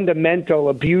fundamental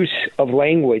abuse of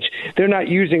language. They're not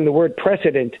using the word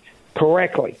precedent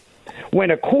correctly.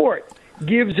 When a court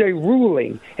gives a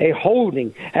ruling, a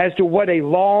holding, as to what a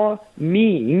law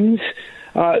means,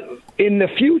 in the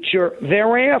future,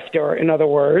 thereafter, in other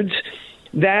words,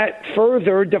 that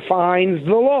further defines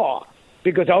the law.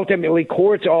 Because ultimately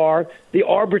courts are the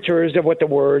arbiters of what the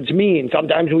words mean.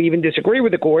 Sometimes we even disagree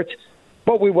with the courts,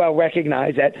 but we well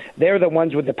recognize that they're the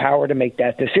ones with the power to make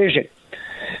that decision.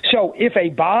 So if a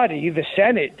body, the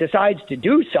Senate, decides to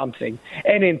do something,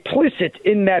 and implicit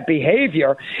in that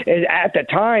behavior is at the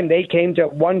time they came to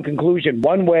one conclusion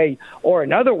one way or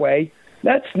another way,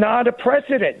 that's not a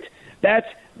precedent. That's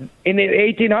in the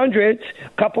 1800s, a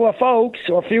couple of folks,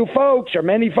 or a few folks, or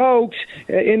many folks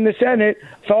in the Senate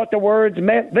thought the words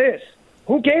meant this.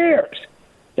 Who cares?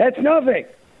 That's nothing.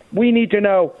 We need to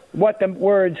know what the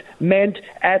words meant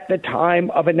at the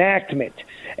time of enactment.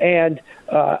 And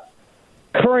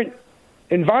current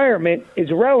environment is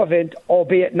relevant,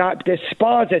 albeit not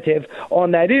dispositive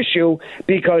on that issue,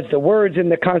 because the words in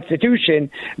the Constitution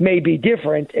may be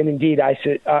different, and indeed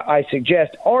I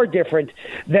suggest are different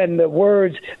than the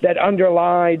words that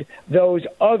underlied those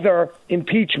other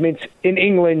impeachments in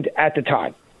England at the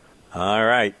time. All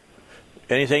right.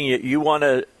 Anything you want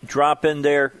to drop in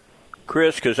there,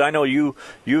 Chris? Because I know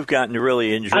you've gotten to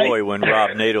really enjoy when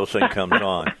Rob Natelson comes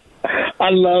on. I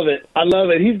love it.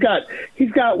 He's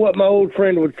got what my old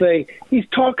friend would say. He's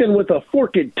talking with a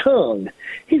forked tongue.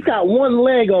 He's got one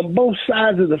leg on both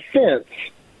sides of the fence.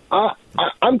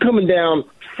 I'm coming down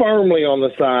firmly on the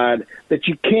side that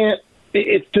you can't.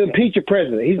 It's to impeach a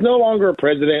president. He's no longer a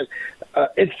president.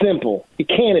 It's simple. You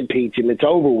can't impeach him. It's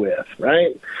over with,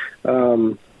 right?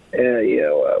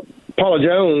 Paula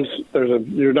Jones. There's a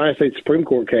United States Supreme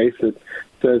Court case that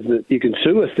says that you can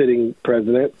sue a sitting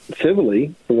president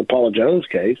civilly for the Paula Jones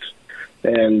case,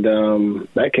 and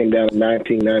that came down in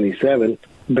 1997.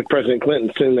 But President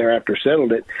Clinton soon thereafter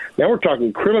settled it. Now we're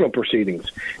talking criminal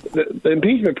proceedings. The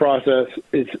impeachment process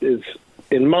is,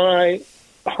 in my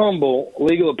humble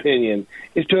legal opinion,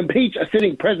 is to impeach a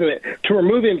sitting president, to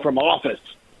remove him from office,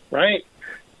 right?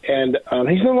 And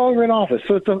he's no longer in office,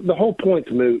 so the whole point's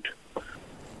moot.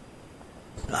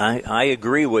 I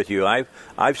agree with you.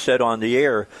 I've said on the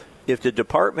air, if the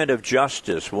Department of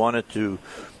Justice wanted to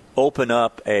open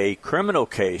up a criminal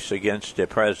case against the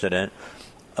president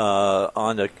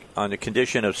on the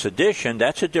condition of sedition,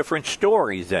 that's a different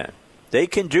story. Then they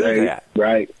can do that,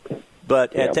 right?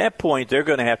 But at that point, they're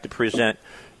going to have to present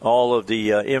all of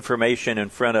the information in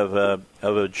front of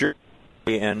a jury,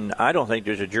 and I don't think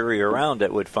there's a jury around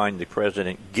that would find the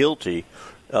president guilty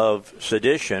of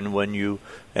sedition when you,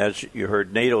 as you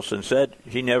heard Natelson said,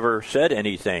 he never said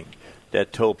anything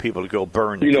that told people to go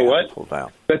burn the Capitol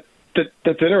down.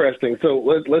 That's interesting. So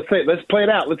let's play it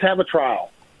out. Let's have a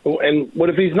trial. And what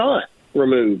if he's not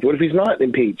removed? What if he's not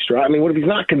impeached, right? I mean, what if he's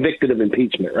not convicted of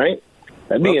impeachment, right?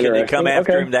 That'd be interesting. Can they come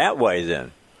after him that way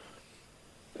then?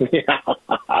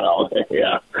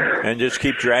 Yeah. And just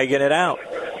keep dragging it out.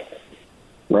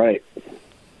 Right.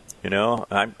 You know,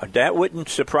 that wouldn't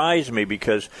surprise me,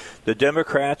 because the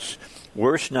Democrats'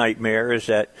 worst nightmare is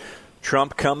that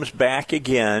Trump comes back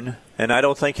again, and I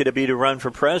don't think it'll be to run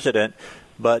for president,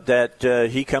 but that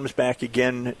he comes back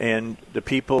again, and the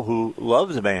people who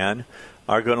love the man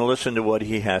are going to listen to what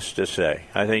he has to say.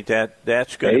 I think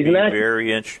that's going to be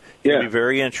very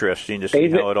interesting to see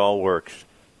how it all works.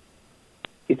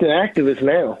 He's an activist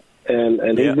now,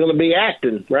 and he's going to be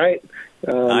acting, right?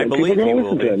 I believe he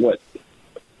will be. What?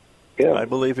 Yeah. I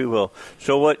believe he will.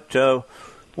 So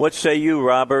what say you,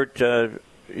 Robert?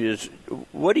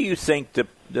 What do you think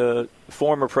the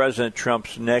former President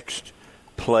Trump's next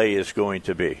play is going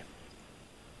to be?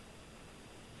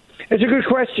 It's a good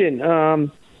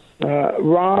question.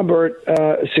 Robert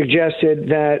suggested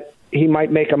that he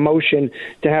might make a motion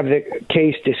to have the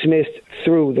case dismissed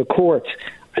through the courts.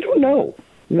 I don't know.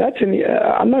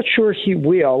 I'm not sure he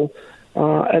will.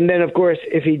 And then, of course,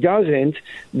 if he doesn't,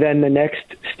 then the next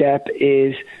step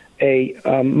is a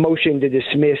motion to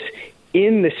dismiss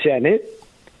in the Senate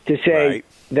to say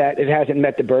that it hasn't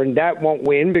met the burden. That won't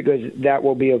win, because that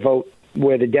will be a vote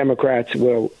where the Democrats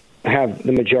will have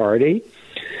the majority.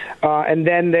 And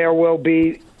then there will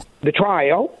be the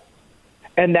trial,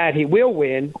 and that he will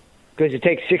win, because it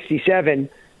takes 67,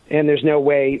 and there's no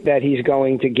way that he's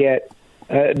going to get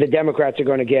the Democrats are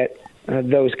going to get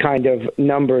those kind of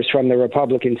numbers from the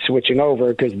Republicans switching over,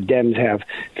 because Dems have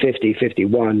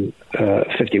 51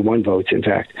 votes, in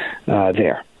fact,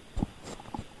 there.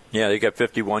 Yeah, they got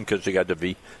 51 because they got the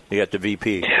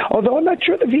VP. Although I'm not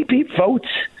sure the VP votes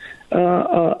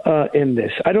in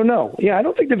this. I don't know. Yeah, I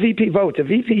don't think the VP votes. The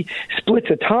VP splits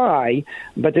a tie,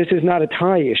 but this is not a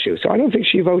tie issue, so I don't think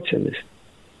she votes in this.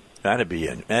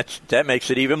 That makes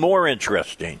it even more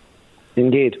interesting.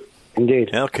 Indeed.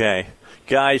 Okay.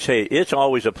 Guys, hey, it's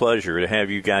always a pleasure to have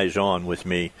you guys on with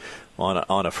me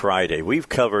on a Friday. We've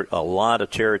covered a lot of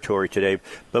territory today,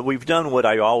 but we've done what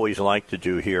I always like to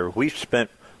do here. We've spent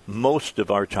most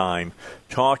of our time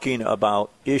talking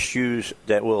about issues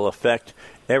that will affect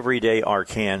everyday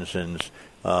Arkansans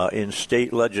in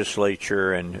state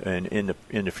legislature, and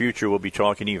in the future we'll be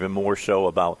talking even more so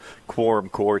about quorum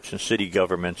courts and city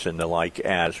governments and the like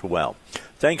as well.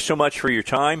 Thanks so much for your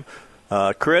time.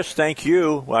 Chris, thank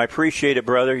you. Well, I appreciate it,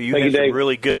 brother. You had some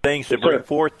really good things to bring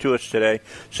forth to us today.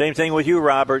 Same thing with you,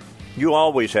 Robert. You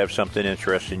always have something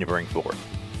interesting to bring forth.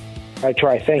 I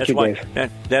try. Thank you,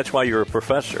 Dave. That's why you're a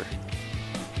professor.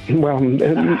 Well,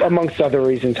 amongst other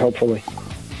reasons, hopefully.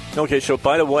 Okay, so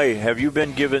by the way, have you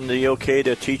been given the okay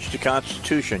to teach the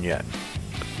Constitution yet?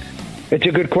 It's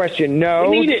a good question.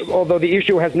 No, although the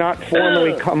issue has not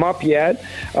formally come up yet.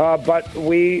 But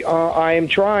I am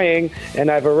trying,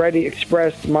 and I've already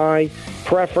expressed my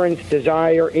preference,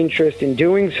 desire, interest in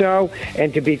doing so.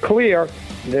 And to be clear,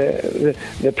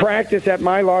 the practice at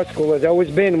my law school has always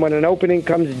been when an opening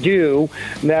comes due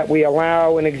that we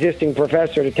allow an existing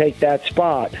professor to take that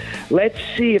spot. Let's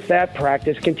see if that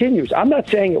practice continues. I'm not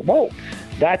saying it won't.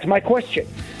 That's my question.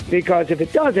 Because if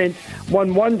it doesn't,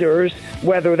 one wonders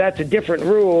whether that's a different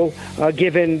rule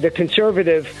given the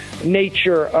conservative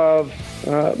nature of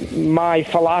my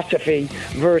philosophy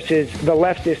versus the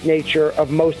leftist nature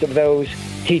of most of those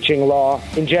teaching law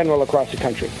in general across the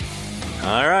country.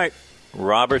 All right.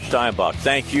 Robert Steinbach,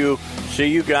 thank you. See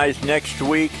you guys next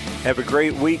week. Have a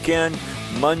great weekend.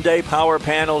 Monday, Power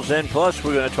Panels in. Plus,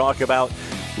 we're going to talk about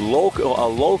a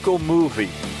local movie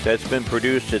that's been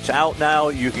produced. It's out now.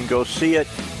 You can go see it.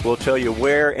 We'll tell you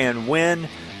where and when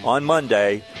on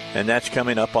Monday, and that's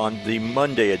coming up on the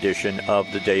Monday edition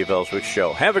of the Dave Elswick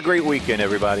Show. Have a great weekend,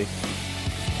 everybody.